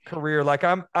her career. Like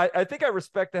I think I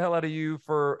respect the hell out of you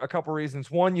for a couple reasons.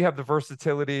 One, you have the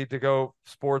versatility to go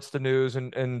sports to news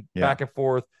and back and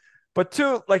forth. But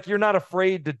two, like you're not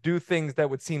afraid to do things that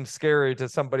would seem scary to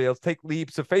somebody else. Take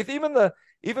leaps of faith.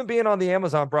 Even being on the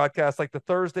Amazon broadcast, like the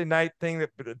Thursday night thing, that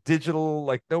digital,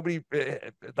 like the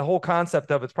whole concept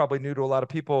of it's probably new to a lot of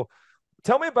people.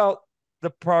 Tell me about the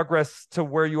progress to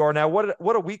where you are now.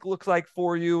 What a week looks like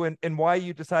for you, and why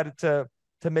you decided to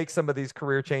make some of these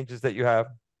career changes that you have.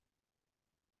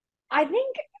 I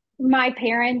think my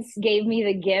parents gave me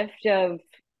the gift of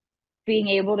being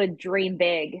able to dream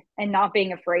big and not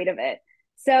being afraid of it.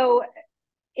 So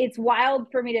it's wild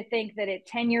for me to think that at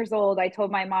 10 years old, I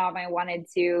told my mom I wanted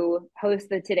to host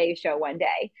the Today Show one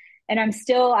day. And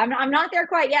I'm not there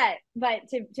quite yet, but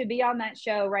to be on that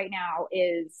show right now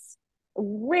is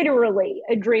literally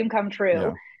a dream come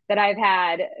true that I've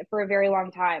had for a very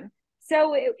long time.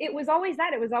 So it was always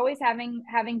that. It was always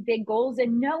having big goals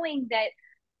and knowing that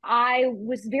I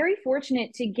was very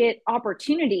fortunate to get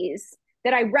opportunities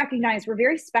that I recognized were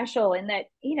very special, and that,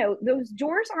 those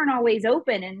doors aren't always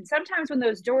open. And sometimes when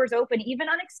those doors open, even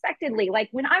unexpectedly, like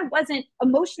when I wasn't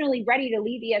emotionally ready to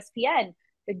leave ESPN,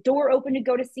 the door opened to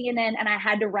go to CNN and I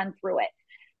had to run through it.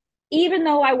 Even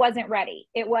though I wasn't ready,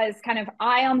 it was kind of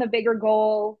eye on the bigger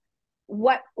goal.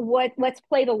 Let's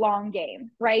play the long game.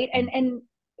 Right. And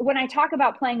when I talk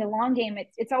about playing the long game,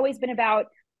 it's always been about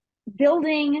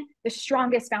building the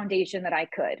strongest foundation that I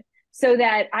could, so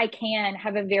that I can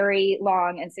have a very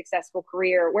long and successful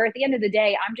career where at the end of the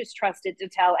day, I'm just trusted to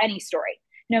tell any story,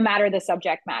 no matter the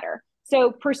subject matter.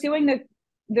 So pursuing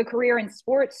the career in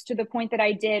sports to the point that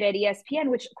I did at ESPN,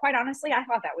 which quite honestly, I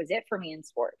thought that was it for me in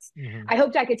sports. I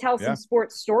hoped I could tell some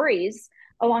sports stories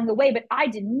along the way, but I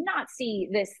did not see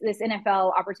this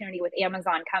NFL opportunity with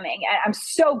Amazon coming. I'm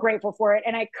so grateful for it.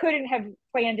 And I couldn't have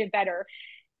planned it better.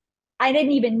 I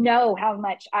didn't even know how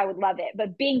much I would love it,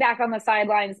 but being back on the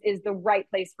sidelines is the right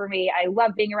place for me. I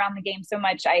love being around the game so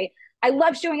much. I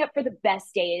love showing up for the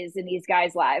best days in these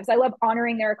guys' lives. I love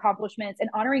honoring their accomplishments and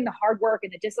honoring the hard work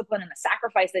and the discipline and the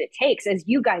sacrifice that it takes, as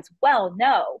you guys well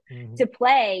know, to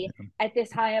play at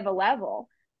this high of a level.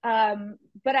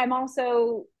 But I'm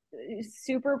also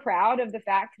super proud of the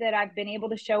fact that I've been able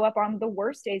to show up on the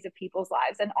worst days of people's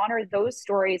lives and honor those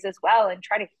stories as well, and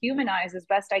try to humanize as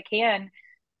best I can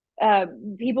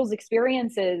people's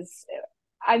experiences.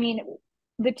 I mean,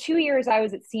 the 2 years I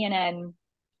was at CNN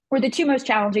were the two most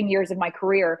challenging years of my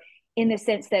career, in the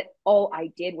sense that all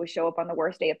I did was show up on the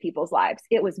worst day of people's lives.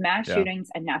 It was mass shootings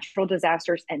and natural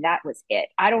disasters, and that was it.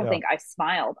 I don't think I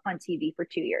smiled on TV for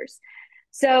 2 years.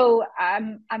 So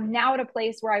I'm now at a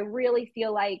place where I really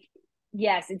feel like,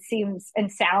 yes, it seems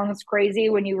and sounds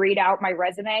crazy when you read out my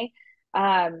resume,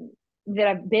 that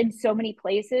I've been so many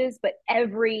places, but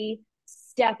every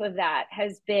step of that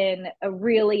has been a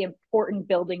really important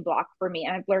building block for me.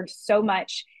 And I've learned so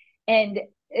much. And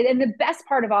the best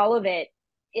part of all of it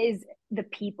is the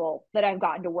people that I've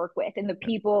gotten to work with, and the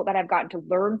people that I've gotten to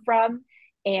learn from,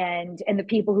 and the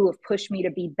people who have pushed me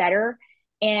to be better.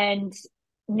 And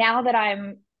now that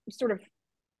I'm sort of,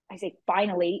 I say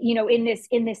finally,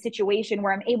 in this situation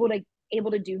where I'm able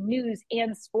to do news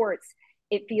and sports,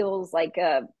 it feels like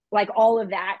all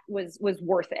of that was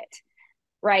worth it.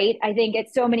 right? I think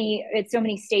at so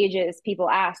many stages, people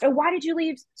asked, "Oh, why did you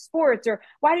leave sports?" or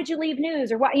 "Why did you leave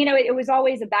news?" or "Why?" It was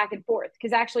always a back and forth,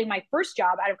 because actually my first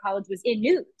job out of college was in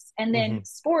news, and then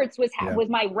sports was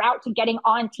my route to getting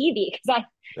on TV, because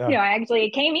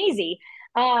it came easy.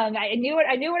 I knew what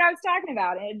I was talking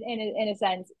about in a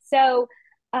sense. So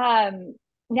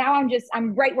now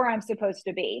I'm right where I'm supposed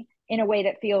to be, in a way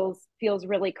that feels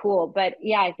really cool. But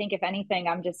yeah, I think if anything,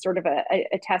 I'm just sort of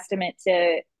a testament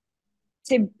to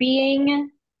being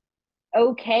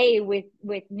okay with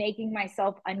making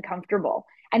myself uncomfortable.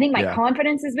 I think my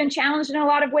confidence has been challenged in a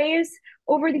lot of ways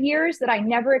over the years that I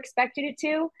never expected it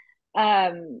to.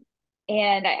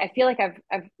 And I feel like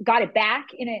I've got it back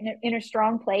in a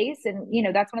strong place. And,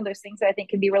 that's one of those things that I think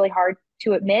can be really hard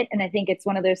to admit. And I think it's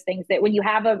one of those things that when you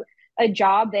have a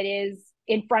job that is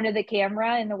in front of the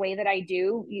camera in the way that I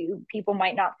do, people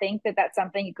might not think that that's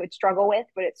something you could struggle with,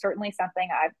 but it's certainly something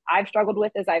I've struggled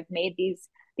with as I've made these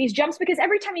jumps, because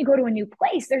every time you go to a new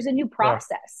place, there's a new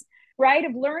process, right?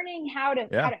 Of learning how to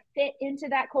fit into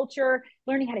that culture,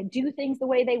 learning how to do things the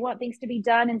way they want things to be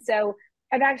done. And so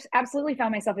I've absolutely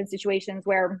found myself in situations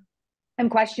where I'm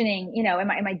questioning,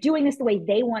 am I doing this the way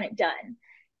they want it done?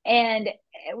 And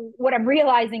what I'm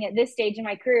realizing at this stage in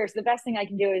my career is the best thing I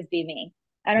can do is be me.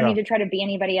 I don't need to try to be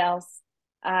anybody else.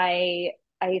 I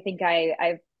think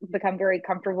I've become very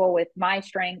comfortable with my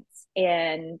strengths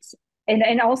and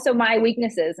also my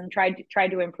weaknesses, and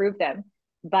tried to improve them.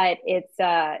 But it's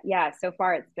so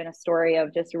far it's been a story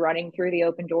of just running through the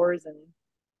open doors and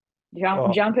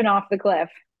jumping off the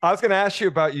cliff. I was going to ask you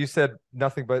about, you said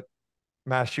nothing but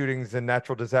mass shootings and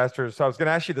natural disasters. So I was going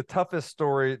to ask you the toughest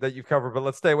story that you've covered, but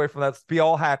let's stay away from that. Let's be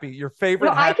all happy. Your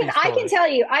favorite happy story. I can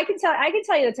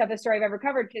tell you the toughest story I've ever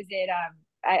covered, because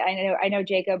I know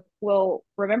Jacob will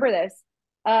remember this.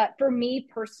 For me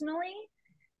personally,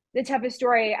 the toughest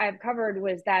story I've covered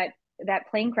was that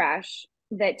plane crash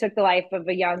that took the life of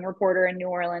a young reporter in New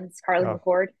Orleans, Carly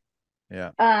McCord.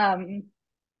 Yeah.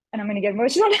 And I'm going to get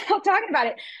emotional now talking about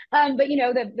it. But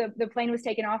the plane was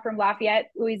taken off from Lafayette,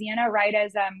 Louisiana, right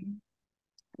as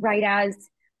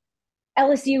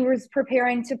LSU was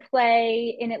preparing to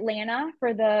play in Atlanta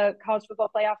for the college football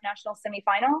playoff national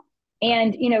semifinal.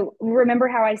 And, remember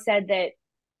how I said that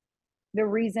the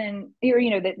reason,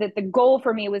 that the goal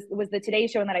for me was the Today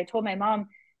Show, and that I told my mom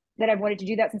that I've wanted to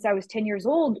do that since I was 10 years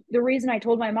old. The reason I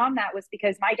told my mom that was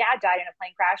because my dad died in a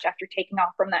plane crash after taking off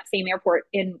from that same airport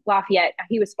in Lafayette.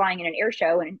 He was flying in an air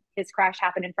show, and his crash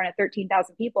happened in front of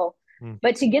 13,000 people.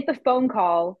 But to get the phone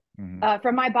call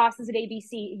from my bosses at ABC,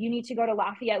 you need to go to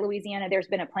Lafayette, Louisiana. There's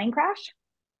been a plane crash.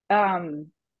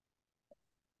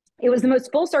 It was the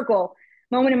most full circle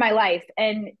moment in my life.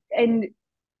 And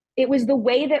it was the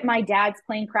way that my dad's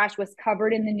plane crash was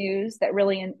covered in the news that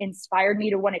really inspired me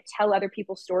to want to tell other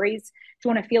people's stories, to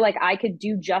want to feel like I could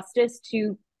do justice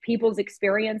to people's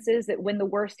experiences, that when the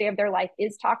worst day of their life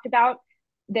is talked about,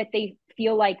 that they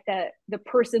feel like the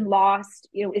person lost,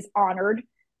 is honored,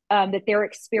 that their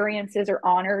experiences are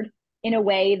honored in a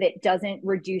way that doesn't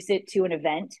reduce it to an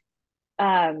event.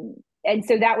 And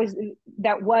so that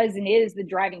was and is the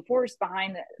driving force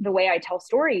behind the way I tell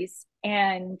stories.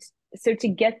 And so to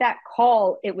get that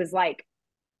call, it was like,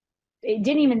 it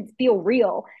didn't even feel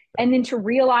real. And then to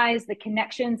realize the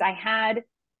connections I had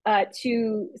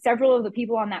to several of the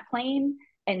people on that plane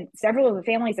and several of the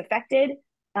families affected,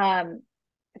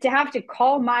 to have to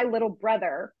call my little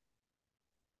brother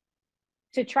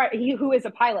who is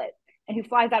a pilot and who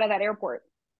flies out of that airport.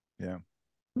 Yeah.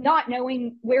 Not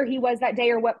knowing where he was that day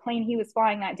or what plane he was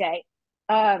flying that day.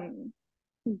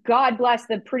 God bless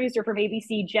the producer from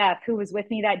ABC, Jeff, who was with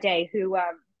me that day, who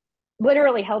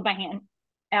literally held my hand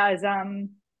as,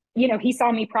 he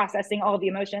saw me processing all the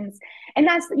emotions. And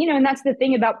that's the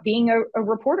thing about being a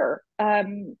reporter.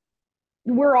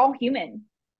 We're all human,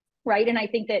 right? And I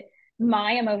think that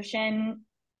my emotion,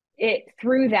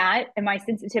 through that, and my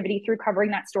sensitivity through covering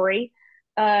that story,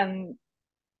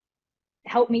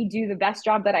 helped me do the best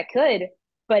job that I could.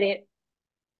 But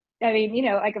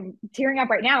like I'm tearing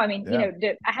up right now. I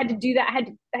had to do that.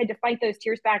 I had to fight those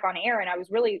tears back on air, and I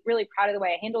was really, really proud of the way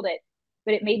I handled it.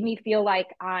 But it made me feel like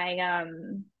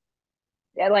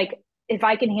if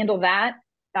I can handle that,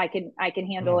 I can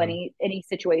handle any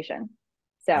situation.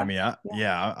 So I'm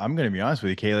going to be honest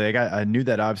with you, Kaylee. I knew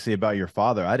that obviously about your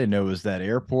father. I didn't know it was that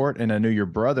airport, and I knew your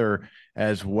brother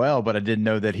as well, but I didn't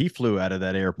know that he flew out of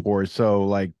that airport. So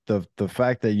like the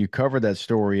fact that you covered that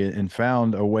story and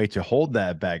found a way to hold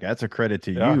that back, that's a credit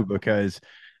to you, because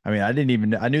I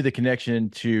knew the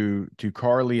connection to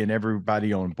Carly and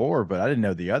everybody on board, but I didn't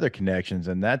know the other connections.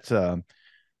 And that's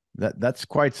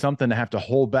quite something to have to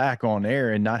hold back on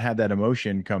air and not have that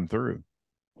emotion come through.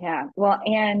 Yeah. Well,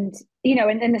 and,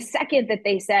 and then the second that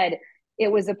they said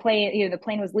it was a plane, the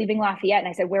plane was leaving Lafayette, and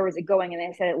I said, where was it going? And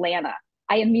they said Atlanta.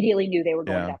 I immediately knew they were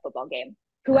going to that football game.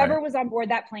 Whoever was on board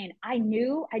that plane, I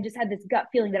just had this gut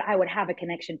feeling that I would have a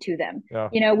connection to them.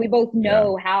 Yeah. We both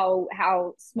know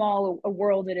how small a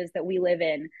world it is that we live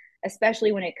in,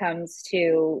 especially when it comes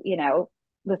to,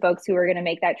 the folks who are going to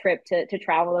make that trip to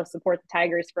travel to support the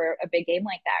Tigers for a big game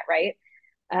like that. Right.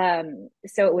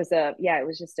 So it was it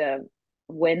was just a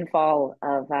windfall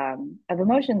of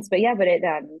emotions, but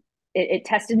it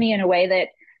tested me in a way that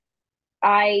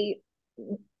I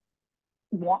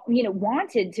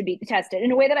wanted to be tested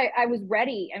in a way that I was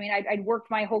ready. I mean, I'd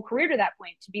worked my whole career to that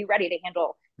point to be ready to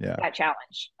handle that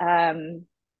challenge.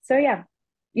 So yeah,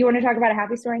 you want to talk about a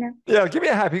happy story now? Yeah, give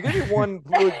me one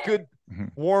good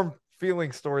warm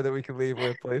feeling story that we can leave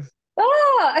with, please.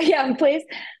 Oh yeah, please.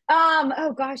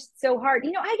 Oh gosh, so hard.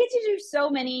 I get to do so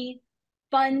many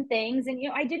fun things, and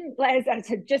I didn't, as I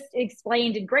just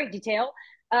explained in great detail,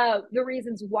 the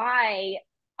reasons why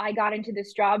I got into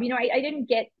this job. I didn't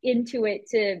get into it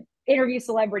to interview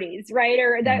celebrities, right?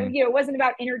 Or that, it wasn't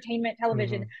about entertainment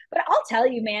television. But I'll tell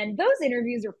you, man, those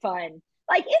interviews are fun.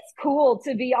 Like, it's cool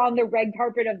to be on the red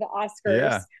carpet of the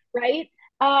Oscars, right?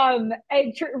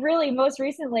 Really, most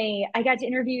recently, I got to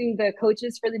interview the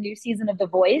coaches for the new season of The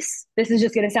Voice. This is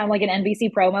just going to sound like an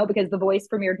NBC promo because The Voice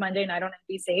premiered Monday night on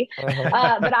NBC.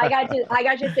 But I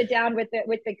got to sit down with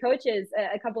the coaches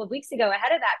a couple of weeks ago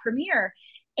ahead of that premiere.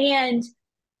 And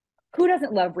who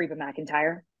doesn't love Reba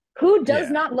McEntire? Who does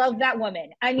not love that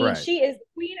woman? I mean, she is the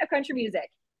queen of country music,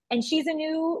 and she's a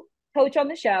new coach on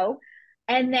the show.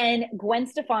 And then Gwen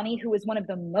Stefani, who is one of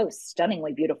the most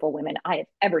stunningly beautiful women I have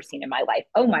ever seen in my life.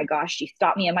 Oh my gosh, she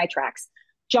stopped me in my tracks.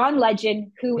 John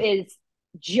Legend, who is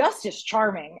just as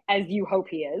charming as you hope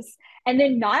he is. And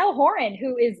then Niall Horan,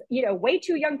 who is, way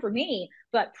too young for me,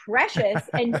 but precious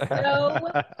and so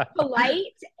polite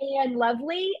and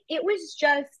lovely. It was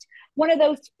just one of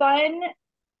those fun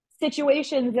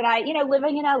situations that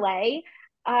living in LA,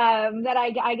 that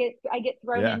I get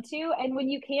thrown into. And when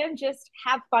you can just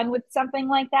have fun with something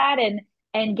like that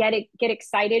and get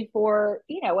excited for,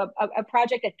 a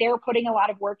project that they're putting a lot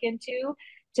of work into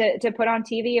to put on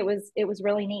TV, it was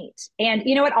really neat. And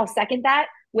you know what? I'll second that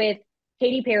with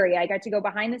Katy Perry. I got to go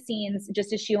behind the scenes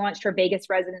just as she launched her Vegas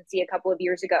residency a couple of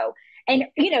years ago. And,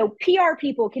 PR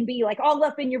people can be like all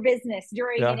up in your business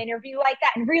during an interview like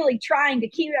that and really trying to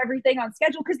keep everything on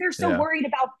schedule because they're so worried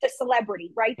about the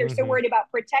celebrity, right? They're so worried about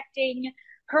protecting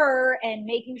her and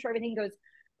making sure everything goes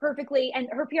perfectly. And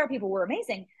her PR people were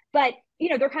amazing. But,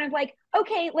 they're kind of like,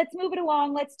 okay, let's move it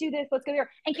along. Let's do this. Let's go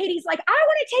there. And Katie's like, I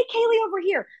want to take Kaylee over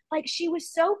here. Like, she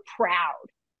was so proud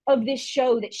of this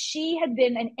show that she had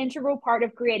been an integral part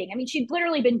of creating. I mean, she'd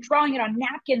literally been drawing it on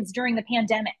napkins during the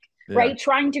pandemic, right?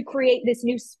 Trying to create this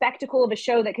new spectacle of a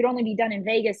show that could only be done in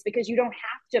Vegas because you don't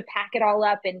have to pack it all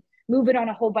up and move it on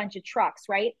a whole bunch of trucks,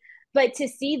 right? But to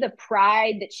see the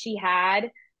pride that she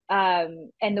had, and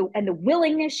the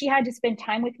willingness she had to spend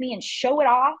time with me and show it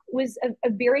off was a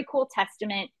very cool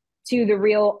testament to the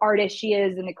real artist she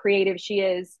is and the creative she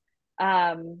is.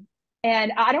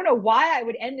 And I don't know why I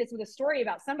would end this with a story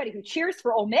about somebody who cheers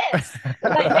for Ole Miss.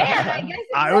 But man, I guess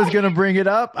I was going to bring it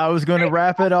up. I was going to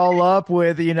wrap it all up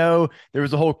with, there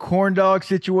was a whole corn dog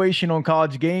situation on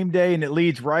College Game Day, and it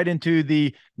leads right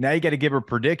into now you got to give a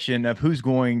prediction of who's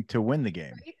going to win the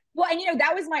game. Well, and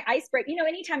that was my icebreaker.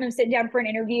 Anytime I'm sitting down for an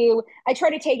interview, I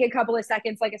try to take a couple of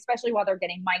seconds, like especially while they're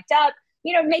getting mic'd up,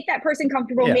 make that person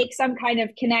comfortable, make some kind of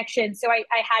connection. So I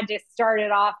had to start it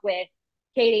off with,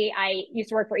 Katie, I used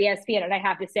to work for ESPN, and I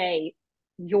have to say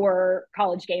your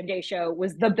College Game Day show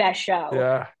was the best show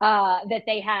that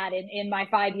they had in my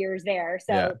 5 years there.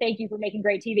 So thank you for making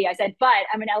great TV. I said, but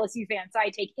I'm an LSU fan, so I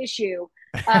take issue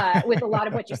with a lot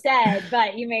of what you said,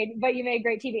 but you made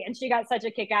great TV. And she got such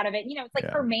a kick out of it. It's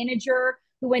like her manager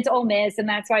who went to Ole Miss, and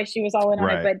that's why she was all in on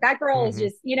it. But that girl is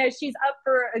just, she's up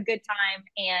for a good time.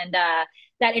 And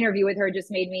that interview with her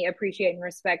just made me appreciate and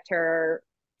respect her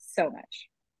so much.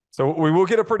 So we will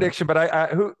get a prediction,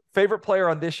 but who favorite player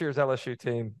on this year's LSU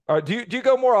team? Do you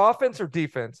go more offense or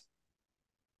defense?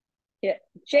 Yeah,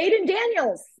 Jaden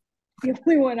Daniels, the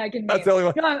only one I can name. That's the only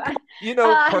one.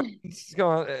 No, Perkins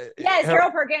going. Yes,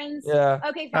 Harold Perkins. Yeah.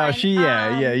 Okay, fine.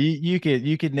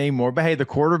 You could name more, but hey, the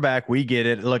quarterback, we get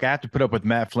it. Look, I have to put up with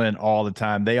Matt Flynn all the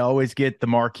time. They always get the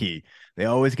marquee. They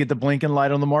always get the blinking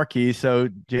light on the marquee. So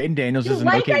Jaden Daniels is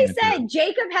like I said,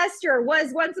 Jacob Hester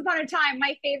was once upon a time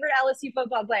my favorite LSU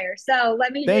football player. So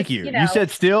let me thank you. You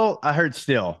said still. I heard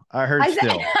still.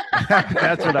 Still.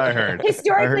 That's what I heard.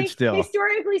 Historically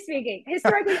speaking,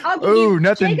 I'll give you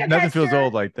nothing feels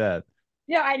old like that.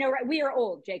 Yeah, I know. Right? We are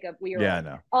old, Jacob. We are Yeah, I old.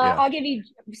 know. Yeah. I'll give you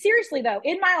seriously though.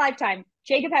 In my lifetime,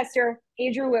 Jacob Hester,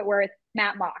 Andrew Whitworth,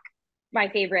 Matt Mock, my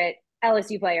favorite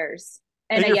LSU players.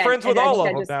 And you're friends with all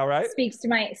of them now, right? Speaks to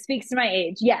my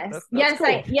age. Yes, that's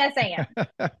cool. Yes, I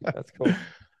am. That's cool.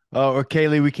 Oh,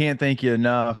 Kaylee, we can't thank you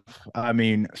enough. I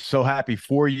mean, so happy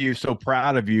for you, so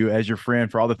proud of you as your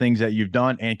friend for all the things that you've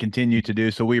done and continue to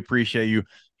do. So we appreciate you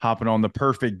hopping on the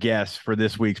perfect guest for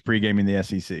this week's Pregaming the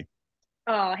SEC.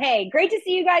 Oh, hey, great to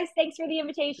see you guys. Thanks for the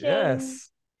invitation. Yes.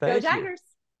 Go Tigers.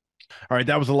 All right,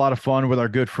 that was a lot of fun with our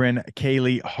good friend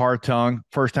Kaylee Hartung.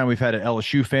 First time we've had an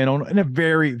LSU fan on in a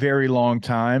very, very long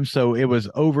time. So it was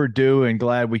overdue and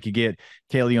glad we could get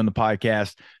Kaylee on the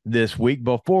podcast this week.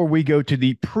 Before we go to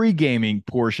the pre-gaming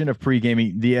portion of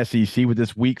Pregaming the SEC with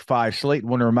this Week 5 slate, I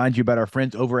want to remind you about our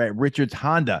friends over at Richards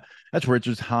Honda. That's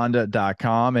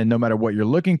richardshonda.com. And no matter what you're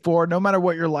looking for, no matter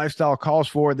what your lifestyle calls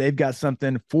for, they've got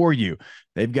something for you.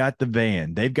 They've got the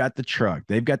van, they've got the truck,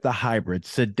 they've got the hybrid,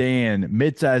 sedan,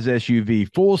 midsize SUV,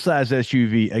 full-size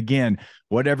SUV. Again,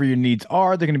 whatever your needs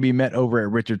are, they're going to be met over at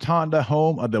Richards Honda,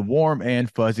 home of the warm and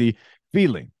fuzzy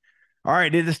feeling. All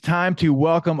right, it is time to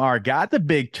welcome our guy, the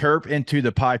Big Terp, into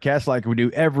the podcast like we do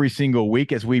every single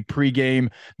week as we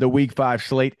pregame the Week 5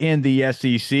 slate in the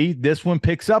SEC. This one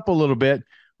picks up a little bit.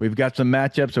 We've got some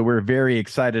matchups that we're very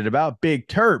excited about. Big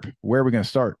Terp, where are we going to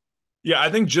start? Yeah,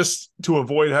 I think just to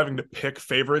avoid having to pick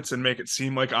favorites and make it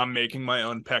seem like I'm making my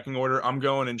own pecking order, I'm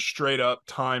going in straight up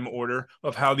time order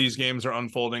of how these games are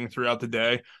unfolding throughout the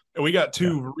day. And we got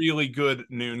two really good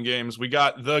noon games. We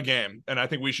got the game, and I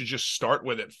think we should just start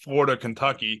with it. Florida,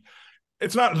 Kentucky.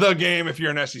 It's not the game if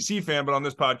you're an SEC fan, but on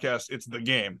this podcast, it's the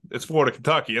game. It's Florida,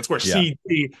 Kentucky. It's where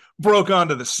CD broke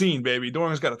onto the scene, baby.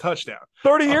 Doran's got a touchdown.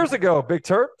 30 years ago, Big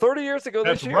Terp. 30 years ago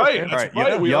this year. Right. That's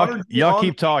right. Y'all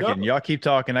keep talking. Y'all keep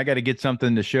talking. I got to get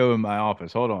something to show in my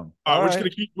office. Hold on.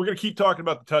 We're gonna keep talking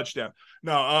about the touchdown.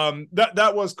 No,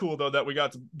 that was cool though that we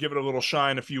got to give it a little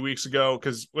shine a few weeks ago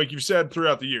because, like you've said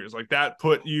throughout the years, like that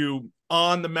put you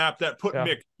on the map. That put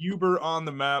Mick Huber on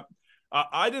the map.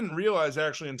 I didn't realize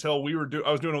actually until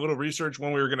I was doing a little research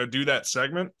when we were going to do that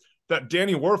segment that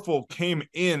Danny Werfel came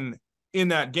in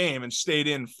that game and stayed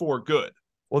in for good.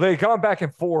 Well, they've gone back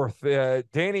and forth.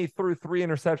 Danny threw 3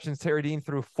 interceptions. Terry Dean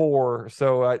threw 4.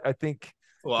 So I think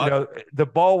the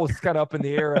ball was kind of up in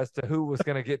the air as to who was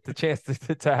going to get the chance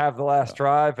to have the last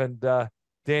drive. And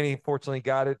Danny fortunately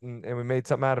got it, and we made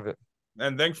something out of it.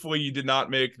 And thankfully, you did not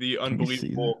make the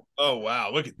unbelievable. Oh,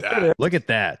 wow. Look at that. Look at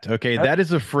that. Okay, that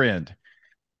is a friend.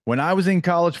 When I was in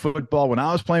college football, when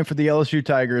I was playing for the LSU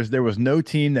Tigers, there was no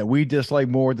team that we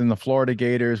disliked more than the Florida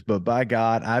Gators. But by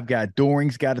God, I've got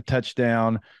Doring's got a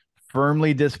touchdown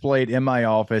firmly displayed in my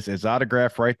office. It's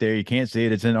autographed right there. You can't see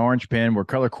it. It's in orange pen. We're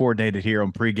color coordinated here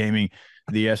on Pregaming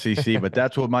the SEC. But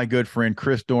that's what my good friend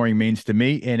Chris Doring means to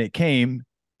me. And it came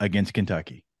against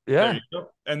Kentucky. Yeah.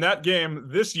 And that game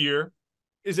this year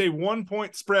is a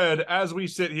 1-point spread as we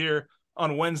sit here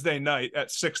on Wednesday night at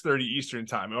 6:30 Eastern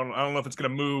time. I don't know if it's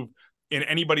going to move in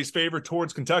anybody's favor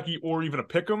towards Kentucky or even a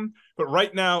pick 'em, but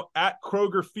right now at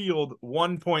Kroger Field,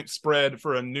 1-point spread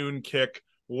for a noon kick.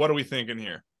 What are we thinking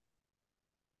here?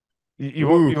 You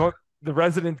want the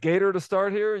resident Gator to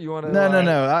start here? You want to?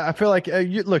 No. I feel like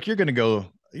you're going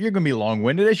to be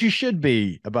long-winded as you should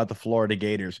be about the Florida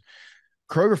Gators.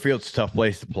 Kroger Field's a tough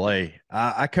place to play.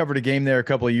 I covered a game there a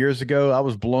couple of years ago. I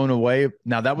was blown away.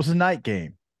 Now that was a night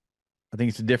game. I think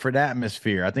it's a different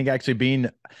atmosphere. I think actually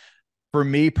for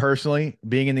me personally,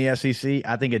 being in the SEC,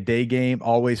 I think a day game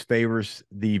always favors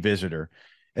the visitor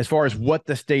as far as what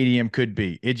the stadium could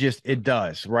be. It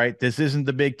does, right? This isn't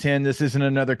the Big Ten. This isn't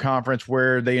another conference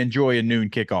where they enjoy a noon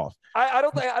kickoff. I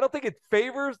don't think it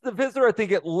favors the visitor. I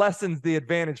think it lessens the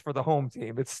advantage for the home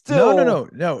team. It's still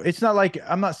no. It's not like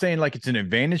I'm not saying like it's an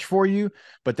advantage for you,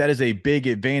 but that is a big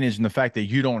advantage in the fact that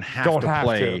you don't have to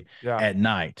play at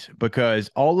night because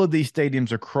all of these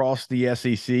stadiums across the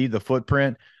SEC, the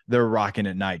footprint, they're rocking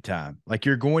at nighttime. Like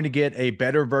you're going to get a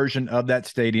better version of that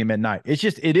stadium at night.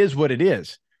 It is what it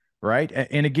is, right?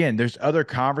 And again, there's other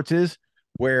conferences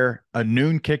where a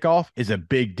noon kickoff is a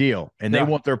big deal and they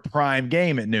want their prime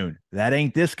game at noon. That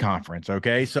ain't this conference.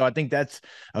 Okay. So I think that's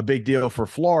a big deal for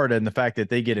Florida and the fact that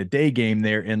they get a day game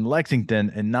there in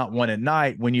Lexington and not one at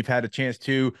night when you've had a chance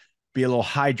to be a little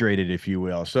hydrated, if you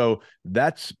will. So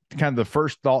that's kind of the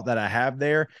first thought that I have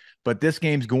there, but this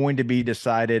game's going to be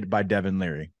decided by Devin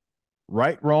Leary.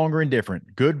 Right, wrong, or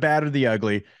indifferent, good, bad, or the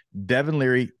ugly, Devin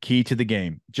Leary, key to the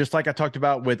game. Just like I talked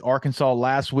about with Arkansas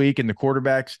last week and the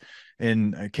quarterbacks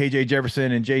and KJ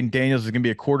Jefferson and Jaden Daniels is going to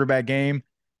be a quarterback game.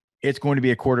 It's going to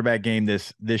be a quarterback game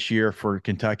this year for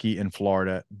Kentucky and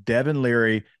Florida. Devin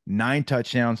Leary, 9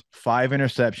 touchdowns, 5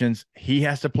 interceptions. He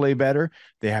has to play better.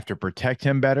 They have to protect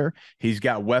him better. He's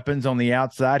got weapons on the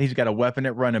outside. He's got a weapon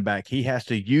at running back. He has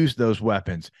to use those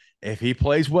weapons. If he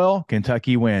plays well,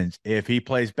 Kentucky wins. If he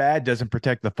plays bad, doesn't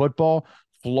protect the football,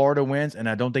 Florida wins. And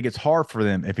I don't think it's hard for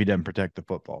them if he doesn't protect the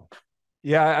football.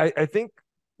 Yeah, I think,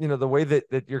 the way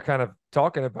that you're kind of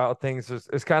talking about things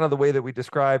is kind of the way that we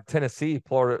described Tennessee,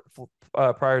 Florida,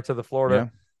 prior to the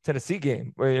Florida Tennessee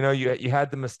game, where, you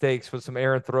had the mistakes with some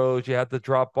errant throws, you had the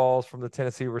drop balls from the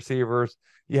Tennessee receivers,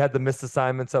 you had the missed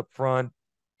assignments up front,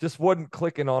 just wasn't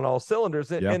clicking on all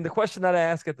cylinders. And the question that I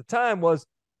asked at the time was,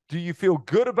 do you feel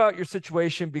good about your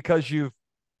situation because you've,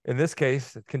 in this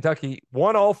case, Kentucky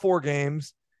won all 4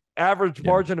 games, average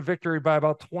margin of victory by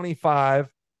about 25.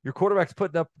 Your quarterback's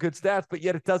putting up good stats, but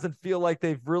yet it doesn't feel like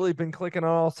they've really been clicking on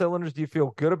all cylinders. Do you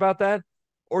feel good about that?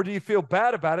 Or do you feel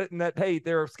bad about it and that, hey,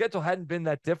 their schedule hadn't been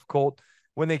that difficult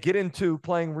when they get into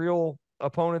playing real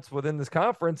opponents within this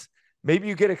conference? Maybe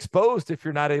you get exposed if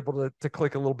you're not able to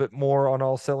click a little bit more on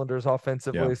all cylinders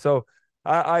offensively. Yeah. So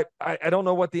I don't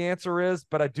know what the answer is,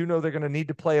 but I do know they're going to need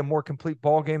to play a more complete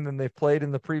ball game than they've played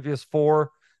in the previous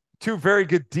 4. 2 very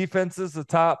good defenses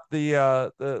atop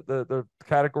the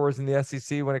categories in the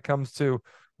SEC when it comes to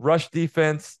rush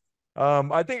defense.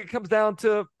 I think it comes down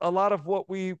to a lot of what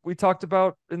we talked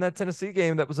about in that Tennessee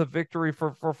game that was a victory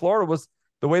for Florida was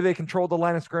the way they controlled the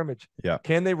line of scrimmage. Yeah.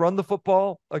 Can they run the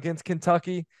football against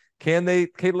Kentucky? Can they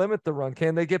limit the run?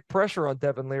 Can they get pressure on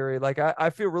Devin Leary? Like,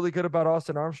 I feel really good about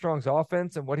Austin Armstrong's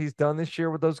offense and what he's done this year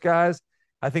with those guys.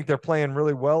 I think they're playing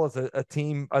really well as a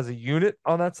team, as a unit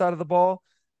on that side of the ball.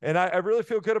 And I really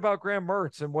feel good about Graham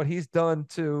Mertz and what he's done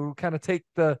to kind of take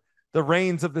the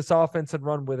reins of this offense and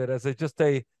run with it as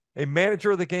a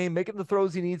manager of the game, making the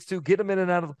throws he needs to, get them in and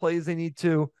out of the plays they need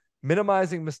to,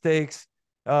 minimizing mistakes.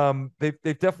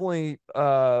 They've definitely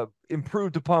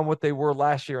improved upon what they were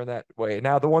last year in that way.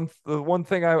 Now, the one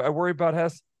thing I worry about,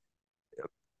 Hess,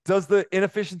 does the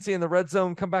inefficiency in the red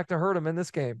zone come back to hurt them in this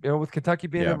game? With Kentucky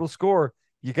being able to score,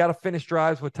 you got to finish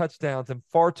drives with touchdowns, and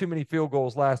far too many field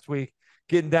goals last week,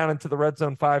 getting down into the red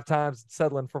zone 5 times and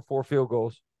settling for 4 field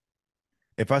goals.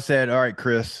 If I said, all right,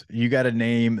 Chris, you got to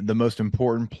name the most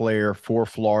important player for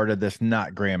Florida that's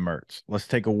not Graham Mertz. Let's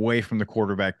take away from the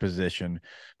quarterback position.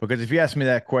 Because if you ask me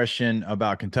that question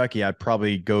about Kentucky, I'd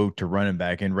probably go to running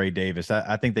back and Ray Davis.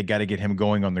 I think they got to get him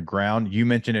going on the ground. You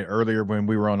mentioned it earlier when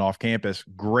we were on off campus.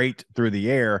 Great through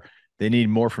the air. They need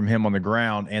more from him on the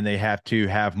ground, and they have to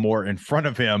have more in front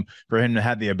of him for him to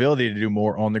have the ability to do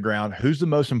more on the ground. Who's the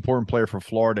most important player for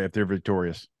Florida if they're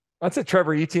victorious? I'd say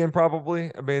Trevor Etienne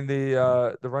probably. I mean,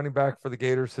 the running back for the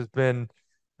Gators has been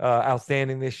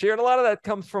outstanding this year, and a lot of that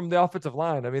comes from the offensive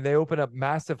line. I mean, they opened up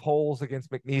massive holes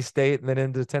against McNeese State and then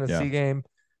into the Tennessee game.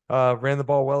 Ran the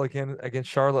ball well again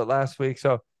against Charlotte last week.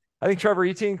 So I think Trevor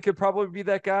Etienne could probably be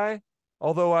that guy.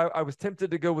 Although I was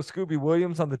tempted to go with Scooby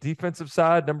Williams on the defensive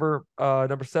side, number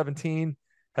 17,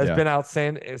 has been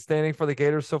outstanding for the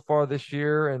Gators so far this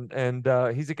year,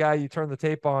 and he's a guy you turn the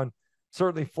tape on.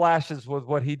 Certainly flashes with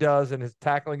what he does and his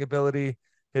tackling ability,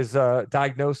 his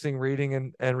diagnosing,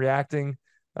 reading, and reacting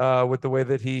with the way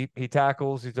that he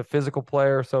tackles. He's a physical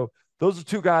player. So those are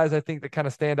 2 guys I think that kind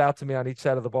of stand out to me on each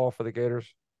side of the ball for the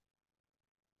Gators.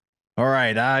 All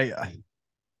right,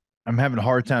 I'm having a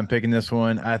hard time picking this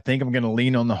one. I think I'm going to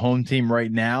lean on the home team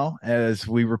right now as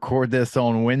we record this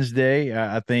on Wednesday.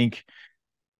 I think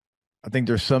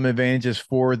there's some advantages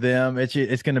for them.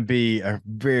 It's going to be a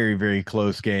very, very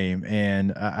close game,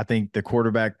 and I think the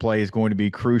quarterback play is going to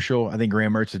be crucial. I think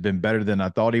Graham Mertz has been better than I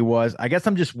thought he was. I guess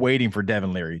I'm just waiting for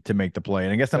Devin Leary to make the play,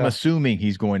 and I guess I'm assuming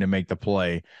he's going to make the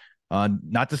play.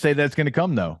 Not to say that it's going to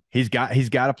come though. He's got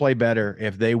to play better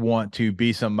if they want to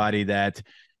be somebody that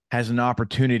has an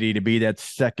opportunity to be that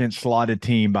second slotted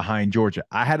team behind Georgia.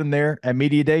 I had them there at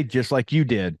Media Day just like you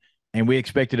did, and we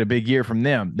expected a big year from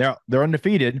them. They're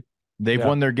undefeated. They've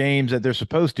won their games that they're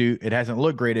supposed to. It hasn't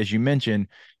looked great, as you mentioned,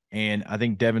 and I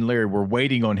think Devin Leary, we're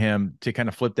waiting on him to kind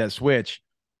of flip that switch.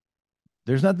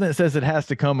 There's nothing that says it has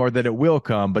to come or that it will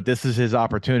come, but this is his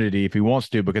opportunity if he wants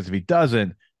to, because if he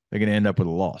doesn't, they're going to end up with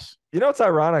a loss. What's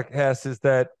ironic, Hess, is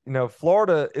that,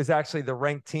 Florida is actually the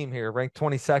ranked team here, ranked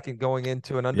 22nd going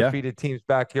into an undefeated team's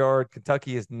backyard.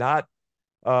 Kentucky is not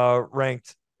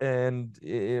ranked. And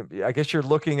I guess you're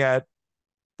looking at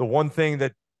the one thing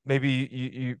that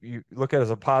maybe you look at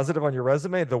as a positive on your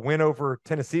resume, the win over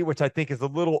Tennessee, which I think is a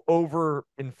little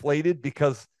overinflated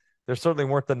because they certainly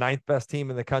weren't the 9th best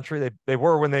team in the country. They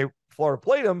were when Florida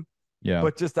played them. Yeah.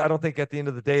 But just I don't think at the end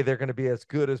of the day they're going to be as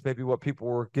good as maybe what people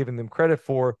were giving them credit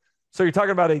for. So you're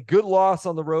talking about a good loss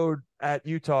on the road at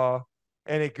Utah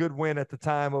and a good win at the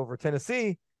time over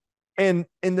Tennessee. And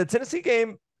in the Tennessee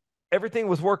game, everything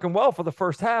was working well for the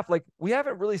first half. Like, we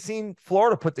haven't really seen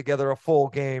Florida put together a full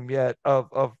game yet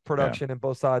of production in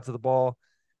both sides of the ball.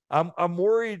 I'm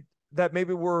worried that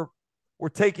maybe we're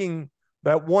taking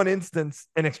that one instance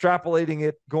and extrapolating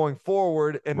it going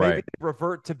forward, and maybe they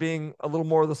revert to being a little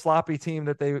more of the sloppy team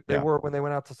that they were when they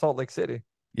went out to Salt Lake City.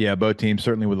 Yeah, both teams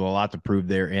certainly with a lot to prove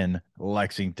there in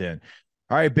Lexington.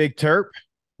 All right, Big Terp,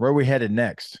 where are we headed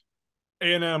next?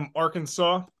 A&M,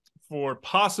 Arkansas, for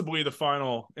possibly the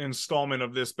final installment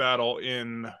of this battle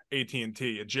in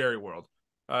AT&T at Jerry World.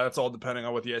 That's all depending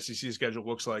on what the SEC schedule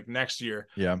looks like next year.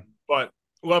 Yeah. But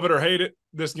love it or hate it,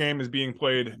 this game is being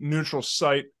played neutral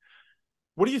site.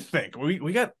 What do you think?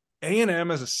 We got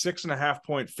A&M as a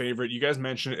 6.5-point favorite. You guys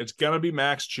mentioned it's going to be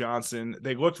Max Johnson.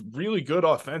 They looked really good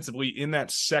offensively in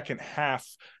that second half.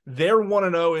 They're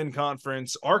 1-0 in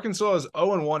conference. Arkansas is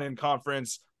 0-1 in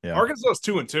conference. Yeah. Arkansas is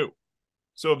 2-2.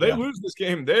 So if they lose this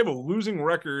game, they have a losing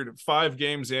record 5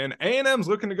 games in. A&M's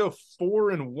looking to go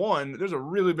 4-1. There's a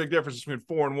really big difference between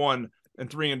 4-1 and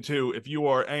 3-2. If you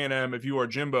are A&M, if you are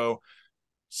Jimbo,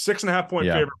 6.5-point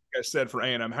favorite, like I said, for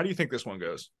A&M. How do you think this one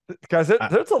goes? Guys,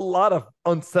 there's a lot of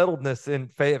unsettledness in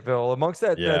Fayetteville amongst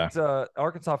that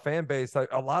Arkansas fan base. Like,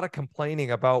 a lot of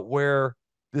complaining about where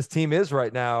this team is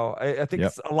right now. I think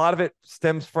a lot of it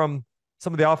stems from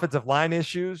some of the offensive line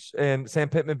issues and Sam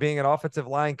Pittman being an offensive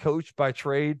line coach by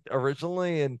trade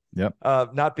originally and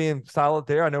not being solid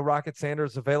there. I know Rocket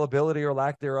Sanders' availability or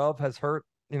lack thereof has hurt,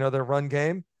 their run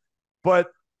game. But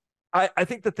I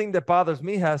think the thing that bothers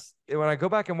me, when I go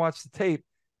back and watch the tape,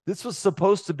 this was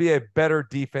supposed to be a better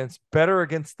defense, better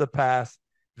against the pass.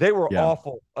 They were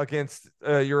awful against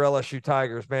your LSU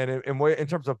Tigers, man, in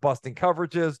terms of busting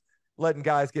coverages, letting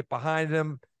guys get behind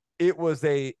them. It was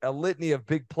a litany of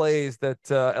big plays that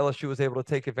LSU was able to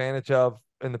take advantage of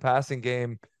in the passing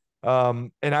game.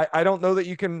 And I don't know that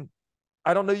you can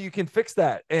fix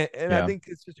that. And I think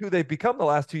it's just who they've become the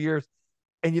last 2 years.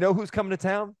 And you know who's coming to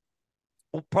town?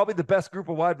 Well, probably the best group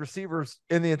of wide receivers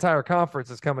in the entire conference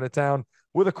is coming to town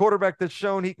with a quarterback that's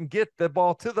shown he can get the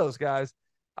ball to those guys.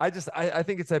 I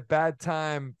think it's a bad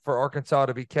time for Arkansas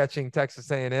to be catching Texas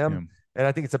A&M. And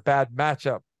I think it's a bad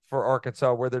matchup for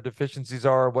Arkansas, where their deficiencies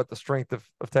are, what the strength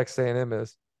of Texas A&M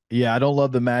is. Yeah, I don't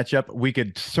love the matchup. We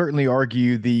could certainly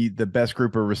argue the best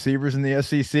group of receivers in the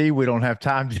SEC. We don't have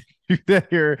time to do that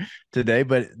here today,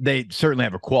 but they certainly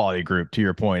have a quality group, to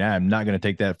your point. I'm not going to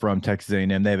take that from Texas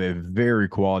A&M. They have a very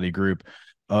quality group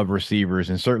of receivers,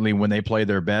 and certainly when they play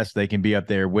their best, they can be up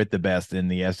there with the best in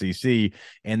the SEC,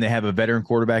 and they have a veteran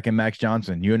quarterback in Max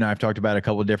Johnson. You and I have talked about it a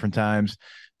couple of different times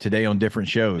today on different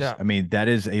shows. I mean, that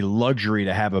is a luxury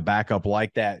to have a backup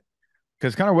like that,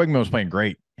 because Connor Wegman was playing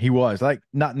great. He was, like,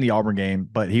 not in the Auburn game,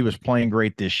 but he was playing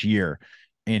great this year.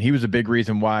 And he was a big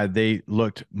reason why they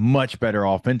looked much better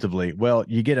offensively. Well,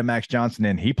 you get a Max Johnson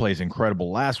in, he plays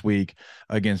incredible last week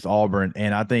against Auburn.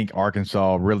 And I think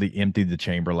Arkansas really emptied the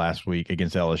chamber last week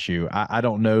against LSU. I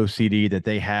don't know, CD, that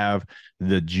they have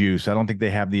the juice. I don't think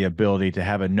they have the ability to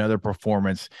have another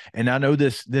performance. And I know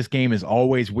this game is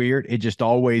always weird. It just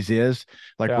always is.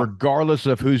 Like, regardless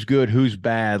of who's good, who's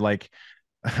bad, like,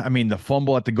 I mean, the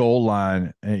fumble at the goal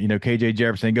line, KJ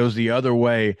Jefferson goes the other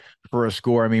way for a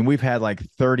score. I mean, we've had like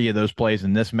 30 of those plays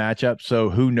in this matchup.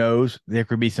 So who knows? There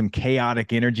could be some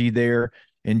chaotic energy there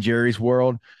in Jerry's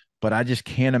world. But I just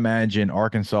can't imagine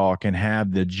Arkansas can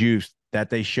have the juice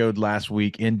that they showed last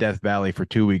week in Death Valley for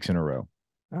 2 weeks in a row.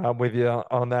 I'm with you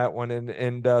on that one.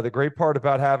 And the great part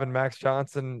about having Max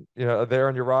Johnson, there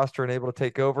on your roster and able to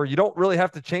take over, you don't really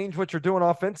have to change what you're doing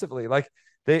offensively. Like,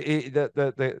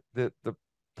 the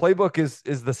playbook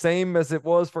is the same as it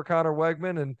was for Connor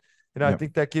Wegman, and I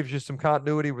think that gives you some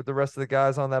continuity with the rest of the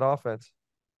guys on that offense.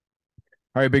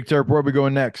 All right, Big Terp, where are we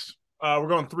going next? We're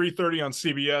going 3:30 on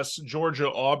CBS,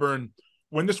 Georgia, Auburn.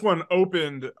 When this one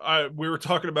opened, we were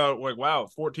talking about, like, wow,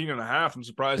 14.5. I'm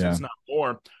surprised it's not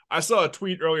more. I saw a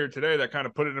tweet earlier today that kind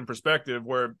of put it in perspective,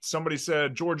 where somebody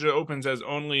said Georgia opens as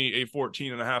only a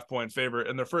 14.5-point favorite,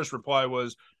 and their first reply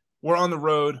was, we're on the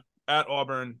road at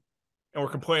Auburn, and we're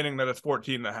complaining that it's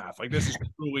 14.5. Like, this is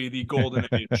truly the golden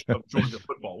age of Georgia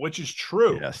football, which is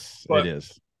true. Yes, but it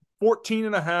is.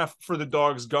 14.5 for the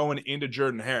Dogs going into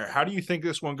Jordan-Hare. How do you think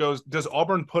this one goes? Does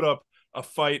Auburn put up a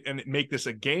fight and make this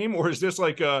a game, or is this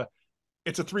like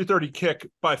it's a 3:30 kick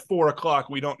by 4 o'clock?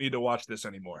 We don't need to watch this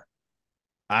anymore.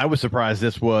 I was surprised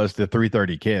this was the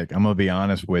 3:30 kick. I'm gonna be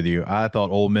honest with you. I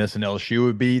thought Ole Miss and LSU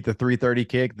would be the 3:30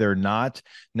 kick. They're not.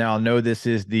 Now I know this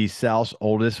is the South's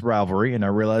oldest rivalry, and I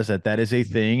realize that that is a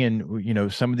thing.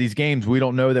 And some of these games we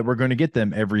don't know that we're going to get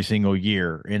them every single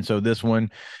year, and so this one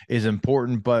is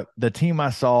important. But the team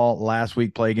I saw last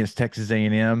week play against Texas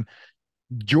A&M,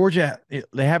 Georgia,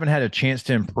 they haven't had a chance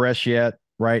to impress yet,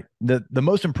 right? The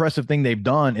most impressive thing they've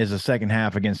done is the second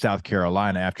half against South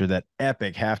Carolina after that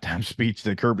epic halftime speech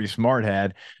that Kirby Smart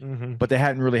had, but they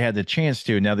hadn't really had the chance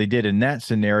to. Now they did in that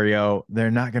scenario. They're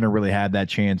not going to really have that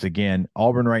chance again.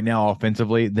 Auburn right now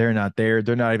offensively, they're not there.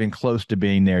 They're not even close to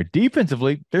being there.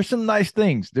 Defensively, there's some nice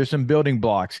things. There's some building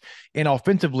blocks. And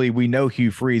offensively, we know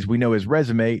Hugh Freeze. We know his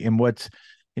resume and what's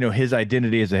his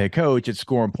identity as a head coach at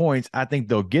scoring points. I think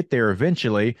they'll get there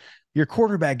eventually. Your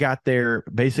quarterback got there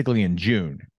basically in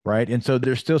June, right? And so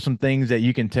there's still some things that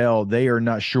you can tell they are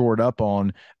not shored up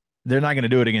on. They're not going to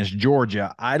do it against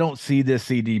Georgia. I don't see this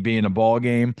CD being a ball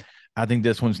game. I think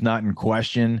this one's not in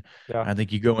question. Yeah. I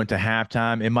think you go into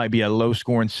halftime. It might be a low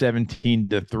scoring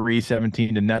 17-3,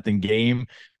 17-0 game,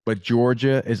 but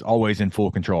Georgia is always in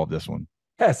full control of this one.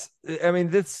 Yes. I mean,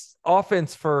 this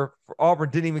offense for Auburn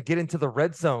didn't even get into the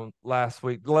red zone last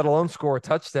week, let alone score a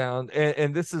touchdown.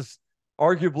 And this is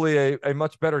arguably a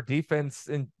much better defense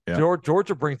in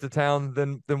Georgia brings to town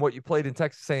than what you played in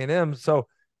Texas A&M. So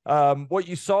what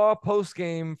you saw post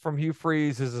game from Hugh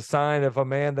Freeze is a sign of a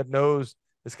man that knows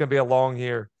it's going to be a long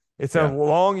year. It's a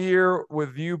long year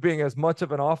with you being as much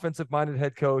of an offensive minded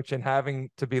head coach and having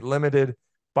to be limited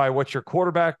by what your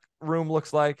quarterback room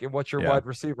looks like and what your wide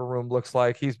receiver room looks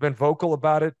like. He's been vocal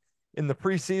about it in the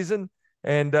preseason.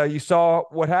 And you saw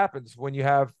what happens when you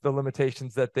have the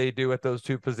limitations that they do at those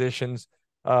two positions,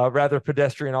 rather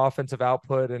pedestrian offensive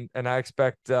output. And I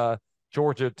expect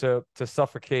Georgia to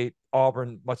suffocate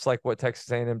Auburn, much like what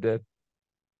Texas A&M did.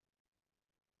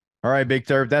 All right, Big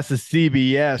Turf, that's the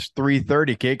CBS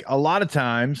 3:30 kick. A lot of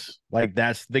times,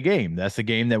 that's the game. That's the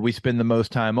game that we spend the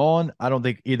most time on. I don't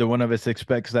think either one of us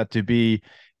expects that to be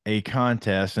a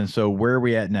contest. And so where are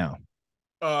we at now?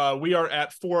 We are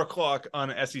at 4:00 on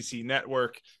SEC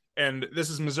Network, and this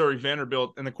is Missouri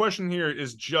Vanderbilt. And the question here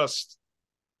is just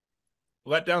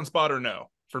letdown spot or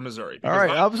no for Missouri. All right,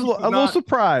 I was a little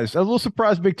surprised. I was a little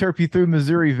surprised, Big Turf, you threw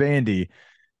Missouri Vandy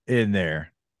in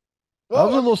there. Well, I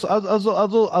was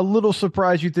a little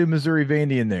surprised you threw Missouri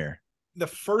Vandy in there. The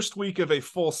first week of a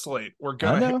full slate, we're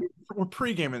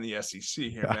pregaming the SEC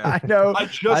here, man.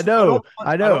 I know.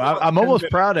 I'm almost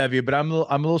proud of you, but I'm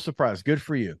a little surprised. Good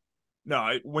for you.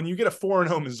 No, when you get a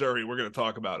 4-0 Missouri, we're going to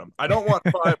talk about them. I don't want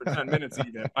 5 or 10 minutes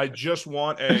even. I just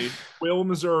want will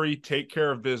Missouri take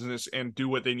care of business and do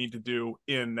what they need to do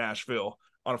in Nashville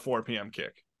on a 4 p.m.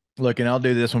 kick? Look, and I'll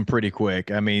do this one pretty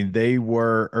quick. I mean, they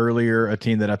were earlier a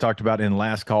team that I talked about in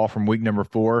last call from week number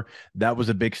 4. That was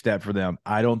a big step for them.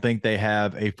 I don't think they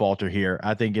have a falter here.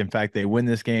 I think, in fact, they win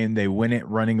this game. They win it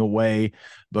running away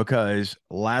because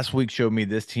last week showed me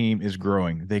this team is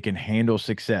growing. They can handle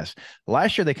success.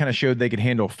 Last year, they kind of showed they could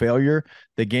handle failure.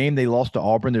 The game they lost to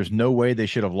Auburn, there's no way they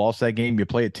should have lost that game. You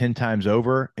play it 10 times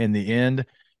over. In the end,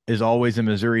 is always in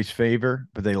Missouri's favor,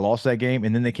 but they lost that game.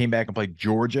 And then they came back and played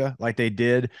Georgia like they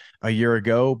did a year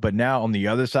ago. But now on the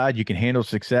other side, you can handle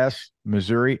success,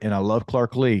 Missouri. And I love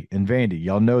Clark Lee and Vandy.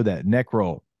 Y'all know that. Neck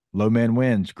roll, low man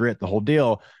wins, grit, the whole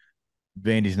deal.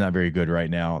 Vandy's not very good right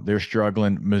now. They're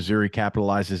struggling. Missouri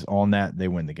capitalizes on that. They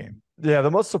win the game. Yeah,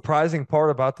 the most surprising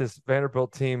part about this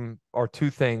Vanderbilt team are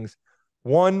two things.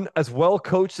 One, as well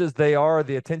coached as they are,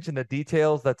 the attention to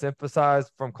details that's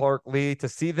emphasized from Clark Lee, to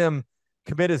see them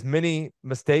commit as many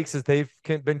mistakes as they've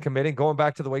been committing, going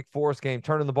back to the Wake Forest game,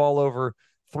 turning the ball over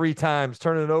 3 times,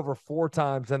 turning it over 4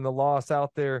 times, and the loss out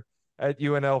there at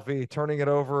UNLV, turning it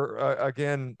over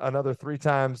again another 3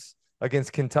 times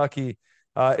against Kentucky.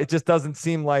 It just doesn't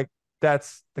seem like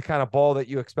that's the kind of ball that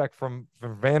you expect from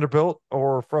Vanderbilt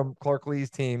or from Clark Lee's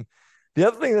team. The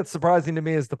other thing that's surprising to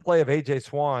me is the play of A.J.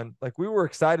 Swan. Like, we were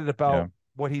excited about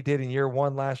what he did in year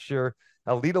 1 last year,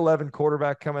 Elite 11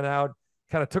 quarterback coming out,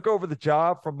 kind of took over the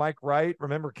job from Mike Wright.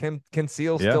 Remember, Ken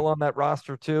Seals still on that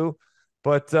roster too,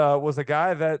 but was a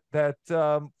guy that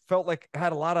felt like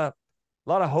had a lot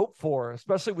of hope for,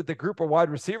 especially with the group of wide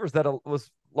receivers that was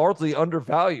largely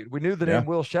undervalued. We knew the name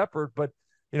Will Shepherd, but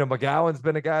McGowan's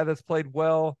been a guy that's played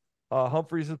well.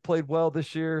 Humphreys has played well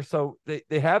this year, so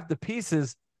they have the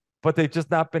pieces, but they've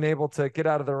just not been able to get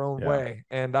out of their own way.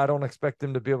 And I don't expect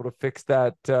them to be able to fix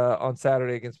that on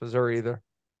Saturday against Missouri either.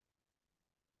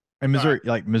 And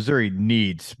Missouri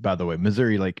needs, by the way,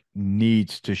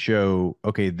 needs to show,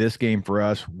 okay, this game for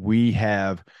us, we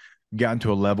have gotten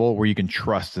to a level where you can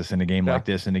trust us in a game like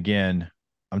this. And again,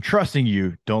 I'm trusting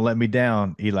you. Don't let me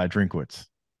down, Eli Drinkwitz.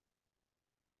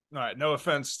 All right, no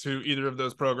offense to either of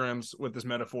those programs with this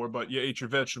metaphor, but you ate your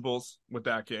vegetables with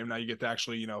that game. Now you get to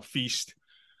actually, feast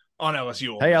on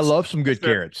LSU. Hey, I love some good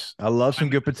carrots. I love some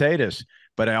good potatoes,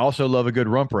 but I also love a good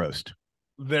rump roast.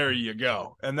 There you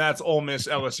go. And that's Ole Miss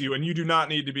LSU. And you do not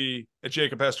need to be a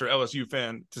Jacob Hester LSU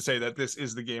fan to say that this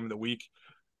is the game of the week.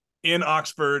 In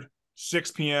Oxford,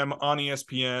 6 p.m. on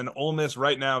ESPN. Ole Miss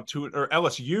right now,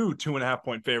 LSU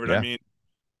 2.5-point favorite. Yeah. I mean,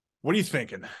 what are you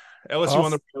thinking? LSU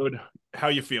on the road. How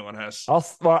you feeling, Hess? We'll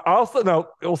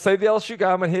say the LSU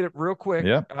guy. I'm gonna hit it real quick.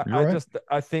 Yeah,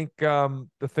 I think the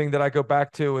thing that I go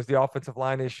back to is the offensive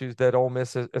line issues that Ole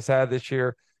Miss has had this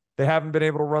year. They haven't been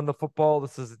able to run the football.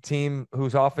 This is a team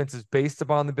whose offense is based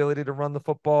upon the ability to run the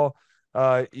football.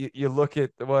 You look at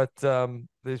what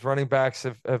these running backs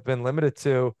have been limited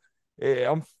to.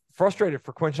 I'm frustrated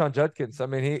for Quinshon Judkins. I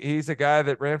mean, he's a guy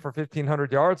that ran for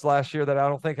 1,500 yards last year that I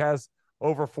don't think has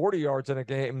over 40 yards in a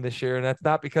game this year. And that's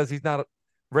not because he's not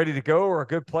ready to go or a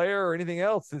good player or anything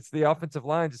else. It's the offensive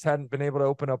line just hadn't been able to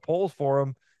open up holes for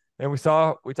him. And we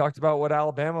talked about what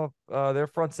Alabama, their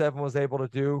front seven was able to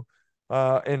do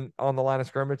on the line of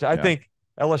scrimmage. I think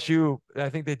LSU, I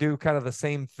think they do kind of the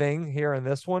same thing here in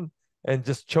this one and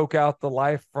just choke out the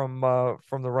life from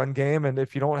the run game. And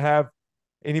if you don't have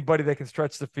anybody that can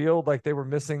stretch the field like they were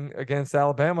missing against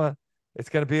Alabama, it's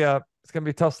going to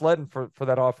be tough sledding for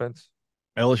that offense.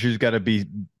 LSU's got to be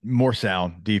more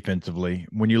sound defensively.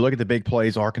 When you look at the big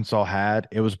plays Arkansas had,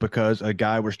 it was because a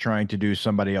guy was trying to do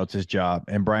somebody else's job.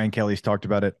 And Brian Kelly's talked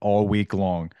about it all week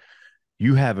long.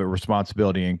 You have a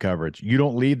responsibility in coverage. You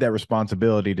don't leave that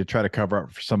responsibility to try to cover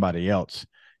up for somebody else.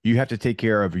 You have to take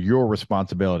care of your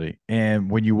responsibility. And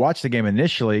when you watch the game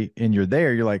initially and you're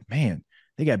there, you're like, man,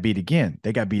 they got beat again.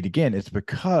 It's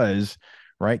because –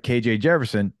 right? KJ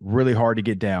Jefferson, really hard to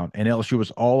get down. And LSU was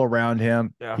all around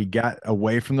him. Yeah. He got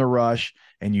away from the rush,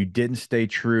 and you didn't stay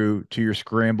true to your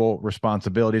scramble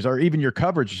responsibilities or even your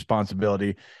coverage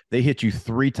responsibility. They hit you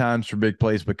 3 times for big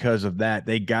plays because of that.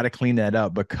 They got to clean that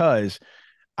up because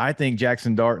I think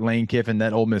Jackson Dart, Lane Kiffin,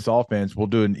 that Ole Miss offense will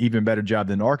do an even better job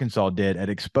than Arkansas did at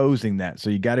exposing that.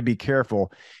 So you got to be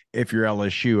careful if you're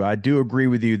LSU. I do agree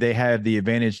with you. They have the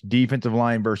advantage defensive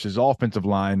line versus offensive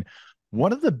line.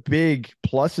 One of the big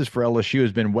pluses for LSU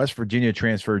has been West Virginia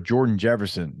transfer Jordan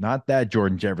Jefferson, not that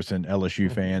Jordan Jefferson, LSU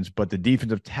fans, but the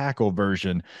defensive tackle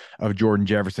version of Jordan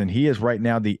Jefferson. He is right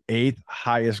now the 8th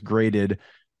highest graded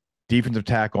defensive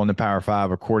tackle in the Power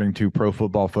 5, according to Pro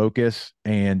Football Focus.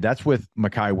 And that's with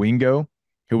Mekhi Wingo,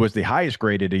 who was the highest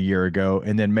graded a year ago,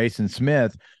 and then Mason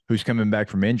Smith, who's coming back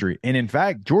from injury. And in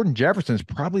fact, Jordan Jefferson's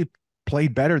probably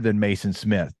played better than Mason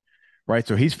Smith. Right.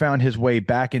 So he's found his way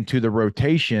back into the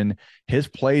rotation. His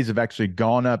plays have actually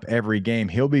gone up every game.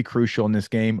 He'll be crucial in this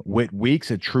game. Whit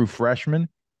Weeks, a true freshman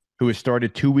who has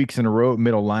started 2 weeks in a row at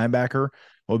middle linebacker,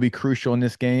 will be crucial in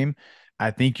this game.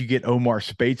 I think you get Omar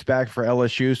Spates back for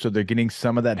LSU, so they're getting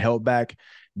some of that help back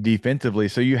defensively.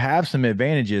 So you have some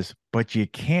advantages, but you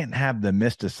can't have the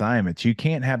missed assignments. You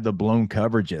can't have the blown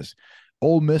coverages.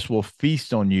 Ole Miss will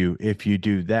feast on you if you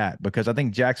do that, because I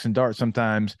think Jackson Dart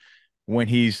sometimes when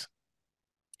he's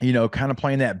kind of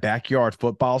playing that backyard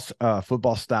football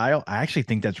style, I actually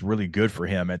think that's really good for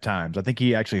him at times. I think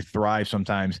he actually thrives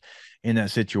sometimes in that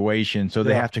situation. So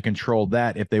they have to control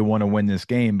that if they want to win this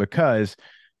game, because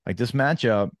like this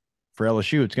matchup for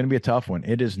LSU, it's going to be a tough one.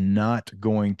 It is not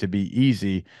going to be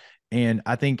easy. And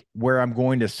I think where I'm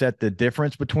going to set the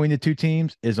difference between the two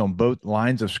teams is on both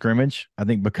lines of scrimmage. I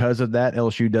think because of that,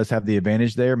 LSU does have the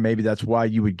advantage there. Maybe that's why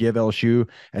you would give LSU,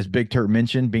 as Big Turk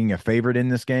mentioned, being a favorite in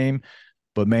this game.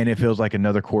 But, man, it feels like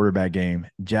another quarterback game.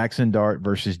 Jackson Dart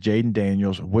versus Jaden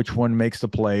Daniels. Which one makes the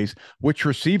plays? Which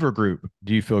receiver group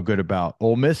do you feel good about?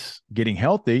 Ole Miss getting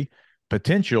healthy,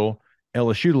 potential.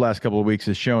 LSU the last couple of weeks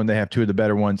has shown they have 2 of the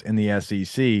better ones in the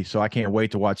SEC. So I can't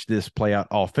wait to watch this play out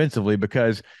offensively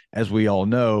because, as we all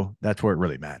know, that's where it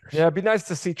really matters. Yeah, it'd be nice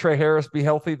to see Trey Harris be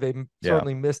healthy. They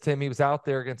certainly missed him. He was out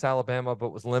there against Alabama but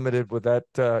was limited with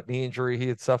that knee injury he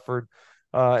had suffered.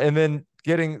 And then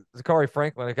getting Zachary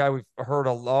Franklin, a guy we've heard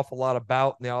an awful lot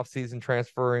about in the offseason,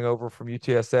 transferring over from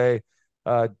UTSA,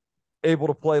 able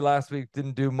to play last week,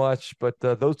 didn't do much, but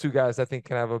those 2 guys I think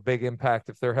can have a big impact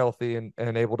if they're healthy and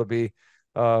able to be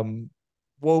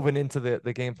woven into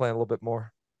the game plan a little bit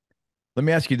more. Let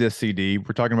me ask you this, CD.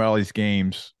 We're talking about all these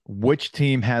games. Which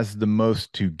team has the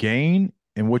most to gain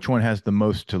and which one has the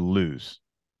most to lose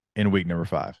in week number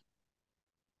 5?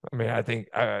 I mean, I think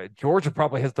Georgia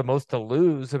probably has the most to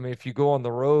lose. I mean, if you go on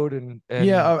the road and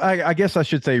yeah, I guess I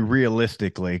should say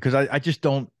realistically, because I just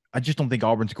don't think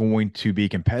Auburn's going to be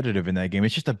competitive in that game.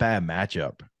 It's just a bad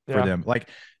matchup for them. Like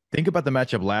Think about the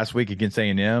matchup last week against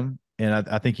A&M, and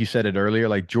I think you said it earlier.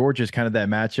 Like Georgia's kind of that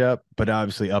matchup, but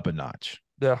obviously up a notch.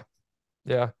 Yeah,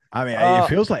 yeah. I mean, it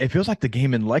feels like the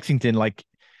game in Lexington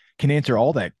can answer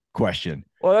all that question.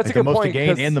 Well, that's Like a the good most to point gain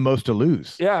because and the most to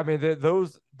lose. yeah, I mean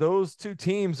those two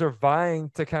teams are vying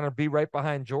to kind of be right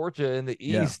behind Georgia in the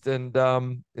Yeah. East, and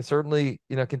certainly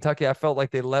Kentucky. I felt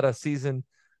like they let a season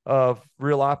of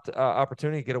real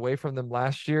opportunity get away from them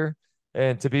last year,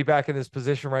 and to be back in this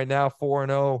position right now,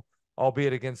 4-0,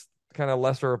 albeit against kind of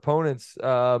lesser opponents.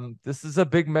 This is a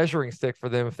big measuring stick for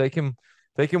them if they can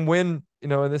win,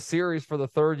 in this series for the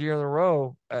third year in a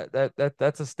row.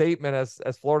 That's a statement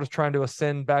as Florida's trying to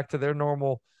ascend back to their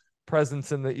normal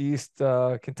presence in the East.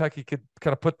 Kentucky could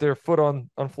kind of put their foot on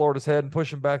Florida's head and push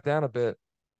them back down a bit.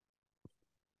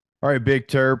 All right, Big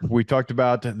Terp. We talked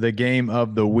about the game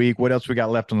of the week. What else we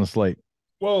got left on the slate?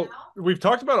 Well, we've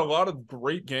talked about a lot of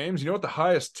great games. You know what the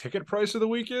highest ticket price of the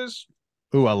week is?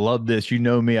 Ooh, I love this. You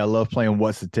know me. I love playing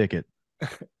What's the Ticket?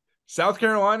 South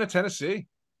Carolina, Tennessee.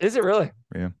 Is it really?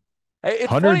 Yeah. Hey,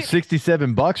 it's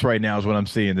 $167 right now is what I'm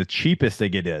seeing. The cheapest they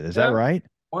get in. Is that right?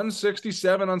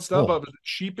 167 on StubHub is the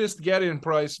cheapest get-in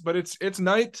price, but it's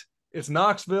night. It's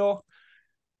Knoxville.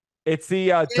 It's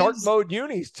the dark mode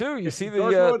unis too. You see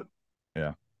the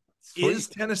yeah. Is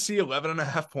Tennessee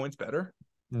 11.5 points better?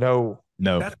 No.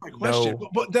 That's my question. No.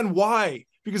 But then why?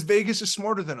 Because Vegas is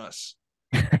smarter than us.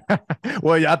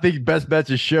 Well, yeah, I think Best Bets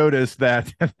has showed us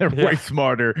that they're way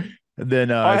smarter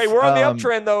than us. Hey, we're on the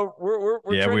uptrend though. We're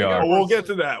yeah, we are. We'll get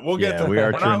to that. We'll get to that. We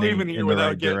are we're trending not leaving here in the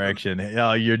right direction.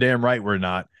 You're damn right we're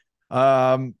not.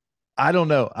 I don't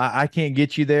know. I can't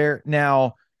get you there.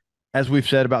 Now, as we've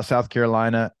said about South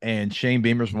Carolina, and Shane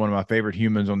Beamer's one of my favorite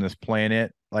humans on this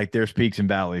planet, like there's peaks and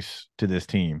valleys to this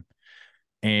team.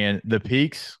 And the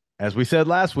peaks, as we said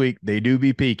last week, they do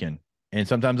be peaking. And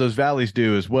sometimes those valleys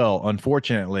do as well,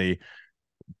 unfortunately.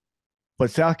 But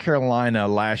South Carolina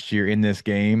last year in this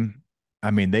game,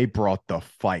 I mean, they brought the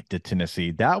fight to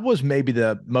Tennessee. That was maybe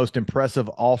the most impressive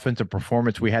offensive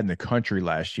performance we had in the country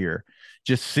last year.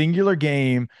 Just singular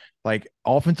game, like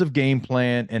offensive game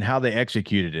plan and how they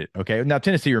executed it. Okay. Now,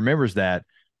 Tennessee remembers that.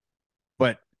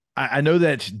 But I know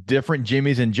that's different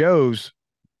Jimmys and Joes,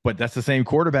 but that's the same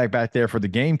quarterback back there for the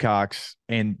Gamecocks.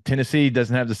 And Tennessee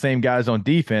doesn't have the same guys on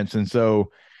defense. And so,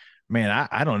 man,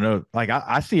 I don't know. Like,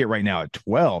 I see it right now at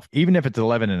 12, even if it's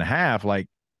 11.5. Like,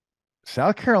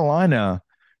 South Carolina,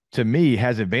 to me,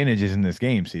 has advantages in this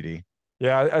game, CD.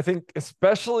 Yeah, I think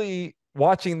especially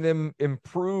watching them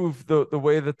improve the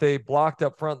way that they blocked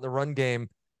up front in the run game.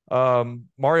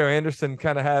 Mario Anderson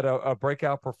kind of had a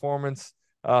breakout performance.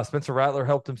 Spencer Rattler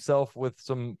helped himself with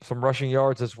some rushing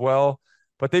yards as well.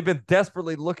 But they've been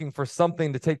desperately looking for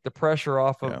something to take the pressure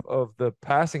off of the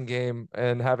passing game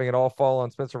and having it all fall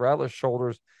on Spencer Rattler's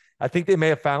shoulders. I think they may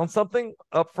have found something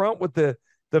up front with the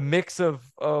mix of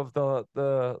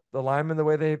the linemen, the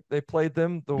way they played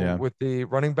them, with the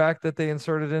running back that they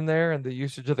inserted in there and the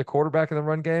usage of the quarterback in the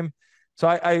run game. So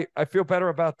I feel better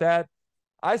about that.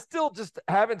 I still just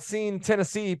haven't seen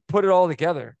Tennessee put it all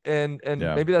together, and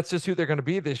maybe that's just who they're going to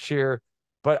be this year.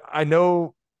 But I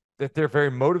know that they're very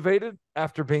motivated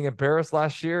after being embarrassed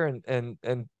last year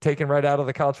and taken right out of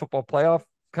the college football playoff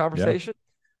conversation.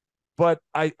 But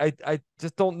I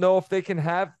just don't know if they can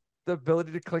have the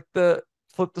ability to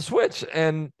flip the switch.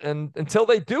 And until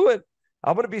they do it,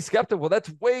 I'm going to be skeptical.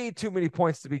 That's way too many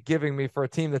points to be giving me for a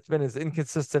team that's been as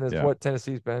inconsistent as what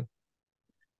Tennessee's been.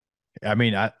 I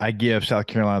mean, I give South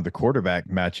Carolina the quarterback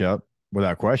matchup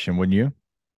without question, wouldn't you?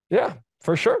 Yeah,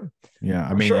 for sure. Yeah,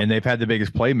 I mean, and they've had the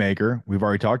biggest playmaker. We've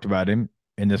already talked about him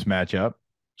in this matchup.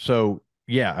 So,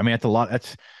 yeah, I mean, that's a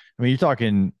lot. You're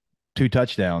talking 2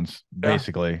 touchdowns,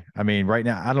 basically. Yeah. I mean, right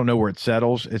now, I don't know where it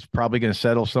settles. It's probably going to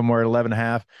settle somewhere at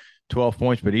 11.5, 12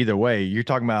 points. But either way, you're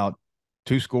talking about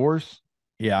 2 scores.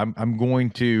 Yeah, I'm going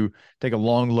to take a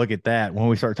long look at that when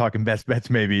we start talking best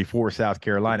bets maybe for South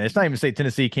Carolina. It's not even to say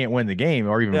Tennessee can't win the game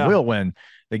or even will win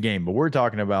the game, but we're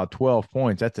talking about 12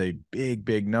 points. That's a big,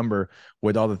 big number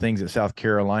with all the things that South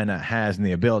Carolina has and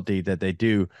the ability that they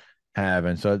do have.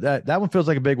 And so that one feels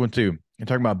like a big one too. You're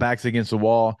talking about backs against the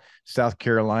wall. South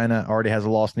Carolina already has a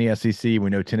loss in the SEC.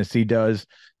 We know Tennessee does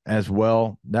as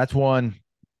well. That's one.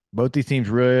 Both these teams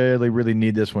really, really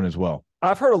need this one as well.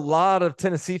 I've heard a lot of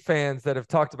Tennessee fans that have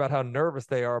talked about how nervous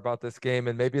they are about this game,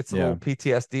 and maybe it's a little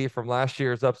PTSD from last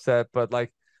year's upset. But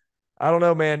like, I don't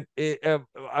know, man.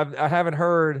 I haven't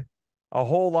heard a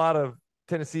whole lot of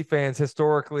Tennessee fans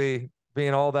historically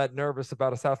being all that nervous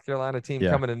about a South Carolina team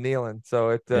coming and kneeling.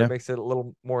 So it makes it a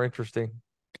little more interesting.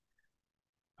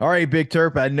 All right, Big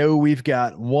Terp. I know we've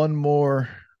got one more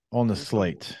on the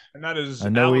slate. And that is I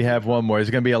know we have one more. There's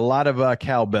going to be a lot of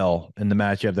cowbell in the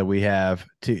matchup that we have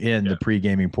to end the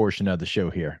pre-gaming portion of the show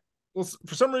here. Well,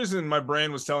 for some reason, my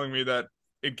brain was telling me that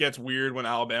it gets weird when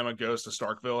Alabama goes to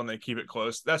Starkville and they keep it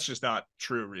close. That's just not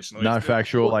true recently. Not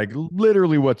factual, like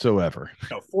literally whatsoever.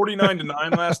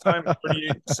 49-9 last time,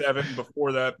 38-7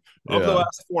 before that. Of the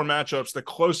last 4 matchups, the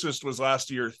closest was last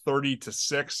year,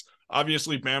 30-6.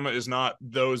 Obviously, Bama is not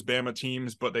those Bama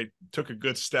teams, but they took a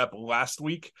good step last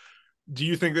week. Do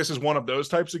you think this is one of those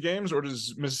types of games, or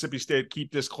does Mississippi State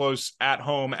keep this close at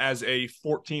home as a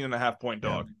 14.5-point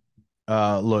dog?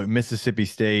 Look, Mississippi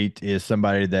State is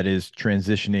somebody that is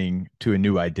transitioning to a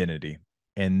new identity,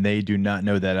 and they do not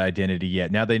know that identity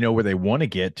yet. Now they know where they want to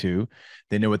get to.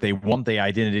 They know what they want the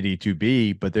identity to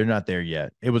be, but they're not there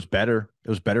yet. It was better. It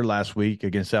was better last week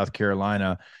against South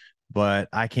Carolina, but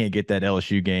I can't get that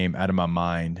LSU game out of my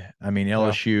mind. I mean,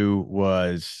 LSU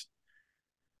was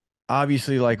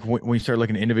obviously, like when you start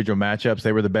looking at individual matchups,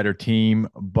 they were the better team,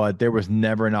 but there was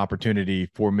never an opportunity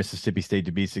for Mississippi State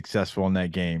to be successful in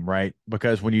that game, right?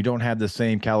 Because when you don't have the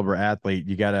same caliber athlete,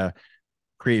 you got to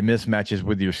create mismatches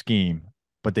with your scheme.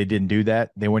 But they didn't do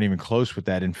that. They weren't even close with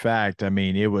that. In fact, I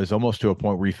mean, it was almost to a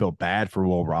point where you felt bad for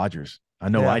Will Rogers. I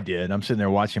know I did. I'm sitting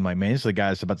there watching him like, man, this is the guy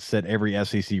that's about to set every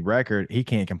SEC record. He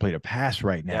can't complete a pass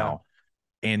right now.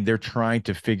 And they're trying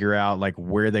to figure out like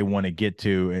where they want to get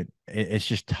to. And it's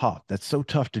just tough. That's so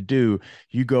tough to do.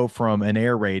 You go from an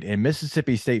air raid, and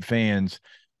Mississippi State fans,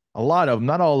 a lot of them,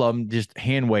 not all of them, just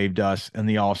hand waved us in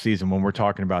the off season when we're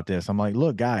talking about this. I'm like,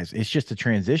 look, guys, it's just a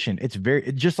transition. It's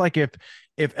very just like if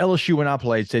LSU, when I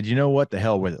played, said, you know what, the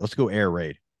hell with it, let's go air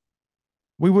raid.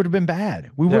 We would have been bad.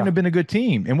 We wouldn't have been a good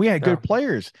team, and we had good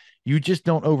players. You just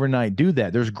don't overnight do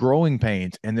that. There's growing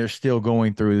pains, and they're still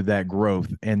going through that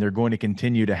growth, and they're going to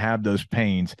continue to have those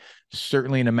pains,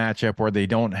 certainly in a matchup where they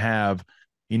don't have,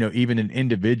 even an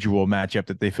individual matchup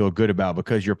that they feel good about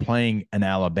because you're playing an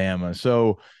Alabama.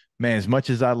 So, man, as much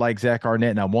as I like Zach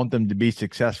Arnett and I want them to be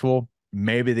successful,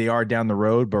 maybe they are down the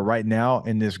road, but right now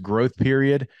in this growth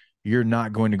period, you're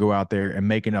not going to go out there and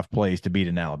make enough plays to beat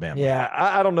an Alabama. Yeah,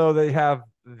 I don't know. They have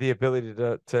the ability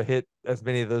to hit as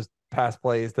many of those pass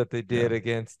plays that they did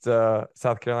against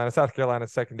South Carolina. South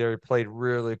Carolina's secondary played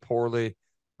really poorly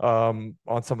on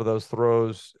some of those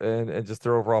throws, and just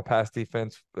their overall pass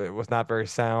defense, it was not very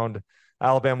sound.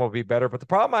 Alabama will be better. But the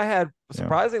problem I had,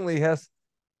 surprisingly,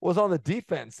 was on the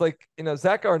defense. Like,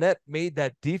 Zach Arnett made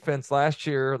that defense last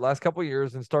couple of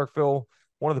years in Starkville,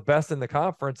 one of the best in the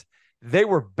conference. They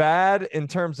were bad in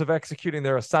terms of executing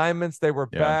their assignments. They were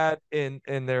bad in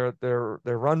their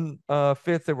run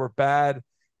fits. They were bad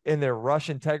in their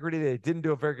rush integrity. They didn't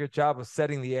do a very good job of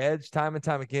setting the edge. Time and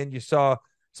time again, you saw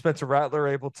Spencer Rattler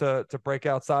able to break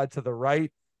outside to the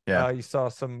right. You saw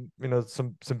some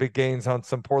big gains on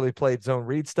some poorly played zone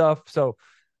read stuff. So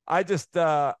I just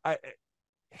what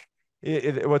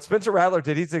Spencer Rattler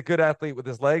did, he's a good athlete with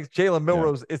his legs. Jalen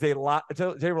Milroe is a lot.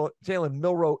 Jalen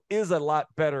Milroe is a lot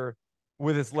better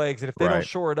with his legs, and if they don't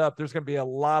shore it up, there's going to be a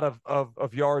lot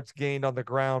of yards gained on the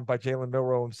ground by Jalen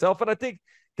Milroe himself. And I think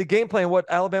the game plan, what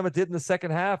Alabama did in the second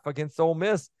half against Ole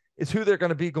Miss, is who they're going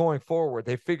to be going forward.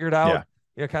 They figured out,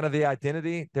 kind of the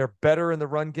identity. They're better in the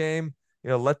run game.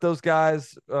 Let those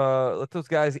guys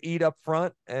eat up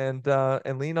front and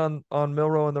lean on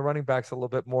Milroe and the running backs a little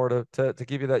bit more to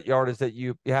give you that yardage that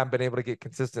you haven't been able to get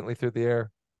consistently through the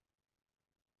air.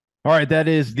 All right, that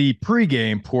is the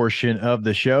pregame portion of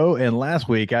the show. And last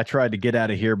week, I tried to get out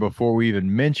of here before we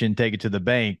even mentioned Take It to the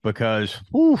Bank because,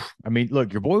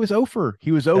 look, your boy was 0 for.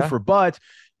 He was 0 for, but,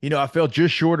 I fell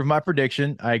just short of my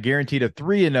prediction. I guaranteed a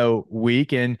 3-0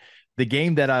 week, and the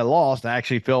game that I lost, I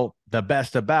actually felt the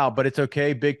best about, but it's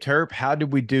okay. Big Terp, how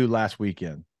did we do last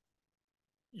weekend?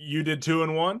 You did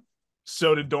 2-1.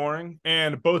 So did Doring,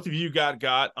 and both of you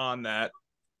got on that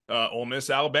Ole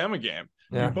Miss Alabama game.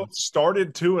 Yeah. You both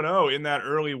started 2-0 in that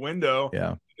early window.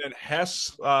 Yeah. And then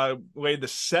Hess laid the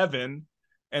 7,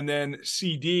 and then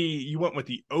CD, you went with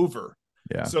the over.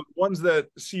 Yeah. So the ones that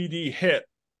CD hit,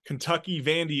 Kentucky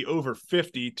Vandy over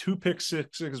 50, 2 pick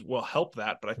sixes will help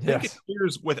that, but I think it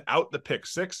clears without the pick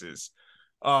sixes.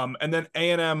 And then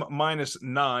A&M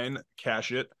 -9,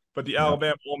 cash it. But the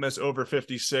Alabama Ole Miss over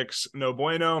 56, no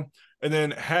bueno. And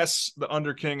then Hess, the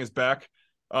under king, is back.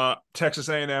 Texas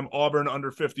A&M Auburn under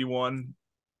 51.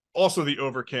 Also the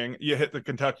over king. You hit the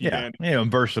Kentucky Vandy. Yeah,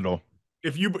 versatile.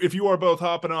 If you are both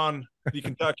hopping on the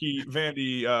Kentucky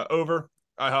Vandy over,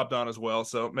 I hopped on as well.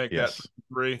 So make that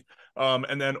 3.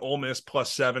 And then Ole Miss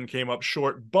 +7 came up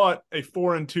short, but a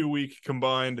 4-2 week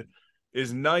combined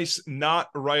is nice. Not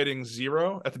writing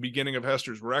 0 at the beginning of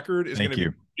Hester's record is going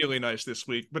to be really nice this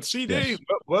week. But CD,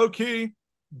 low key,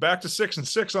 back to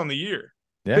 6-6 on the year.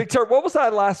 Yeah. Big Turk, what was I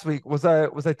last week? Was I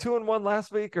 2-1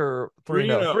 last week or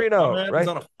 3-0? 3-0, right? He's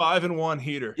on a 5-1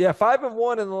 heater. Yeah,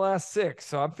 5-1 in the last 6.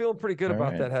 So I'm feeling pretty good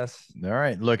about that, Hess. All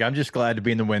right. Look, I'm just glad to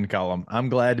be in the win column. I'm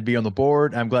glad to be on the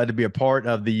board. I'm glad to be a part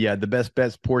of the best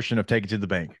bets portion of Take It to the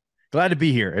Bank. Glad to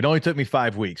be here. It only took me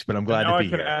 5 weeks, but I'm glad to be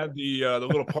here. I can add the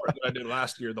little part that I did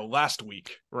last year, the last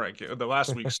week, right? The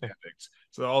last week's standings.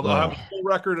 So I'll have the full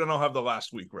record and I'll have the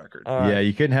last week record. Yeah,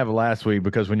 you couldn't have a last week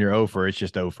because when you're over, it's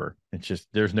just over. It's just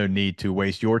there's no need to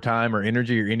waste your time or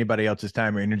energy or anybody else's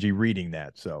time or energy reading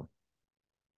that. So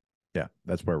yeah,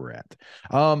 that's where we're at.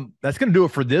 That's going to do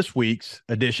it for this week's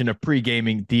edition of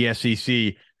Pregaming the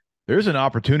SEC. There's an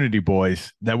opportunity,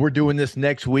 boys, that we're doing this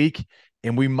next week.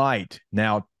 And we might.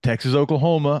 Now, Texas,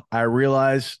 Oklahoma, I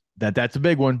realize that that's a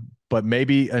big one, but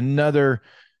maybe another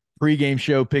pregame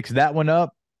show picks that one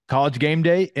up. College game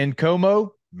day in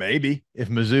Como, maybe. If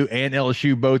Mizzou and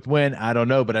LSU both win, I don't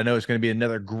know, but I know it's going to be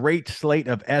another great slate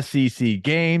of SEC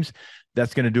games.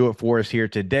 That's going to do it for us here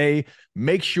today.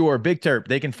 Make sure, Big Terp,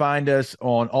 they can find us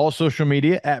on all social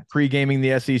media at Pregaming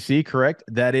the SEC, correct?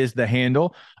 That is the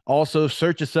handle. Also,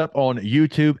 search us up on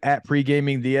YouTube at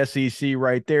Pregaming the SEC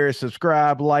right there.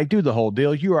 Subscribe, like, do the whole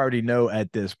deal. You already know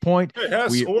at this point.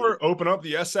 Yes, or open up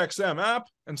the SXM app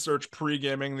and search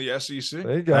Pregaming the SEC.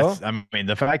 There you go. I mean,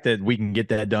 the fact that we can get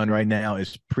that done right now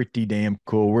is pretty damn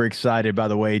cool. We're excited, by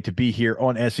the way, to be here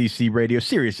on SEC Radio,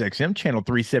 Sirius XM, Channel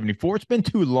 374. It's been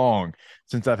too long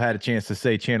since I've had a chance to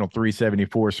say Channel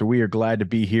 374, so we are glad to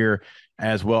be here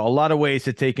as well. A lot of ways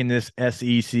to take in this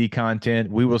SEC content.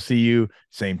 We will see you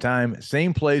same time,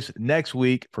 same place next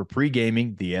week for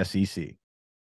Pregaming the SEC.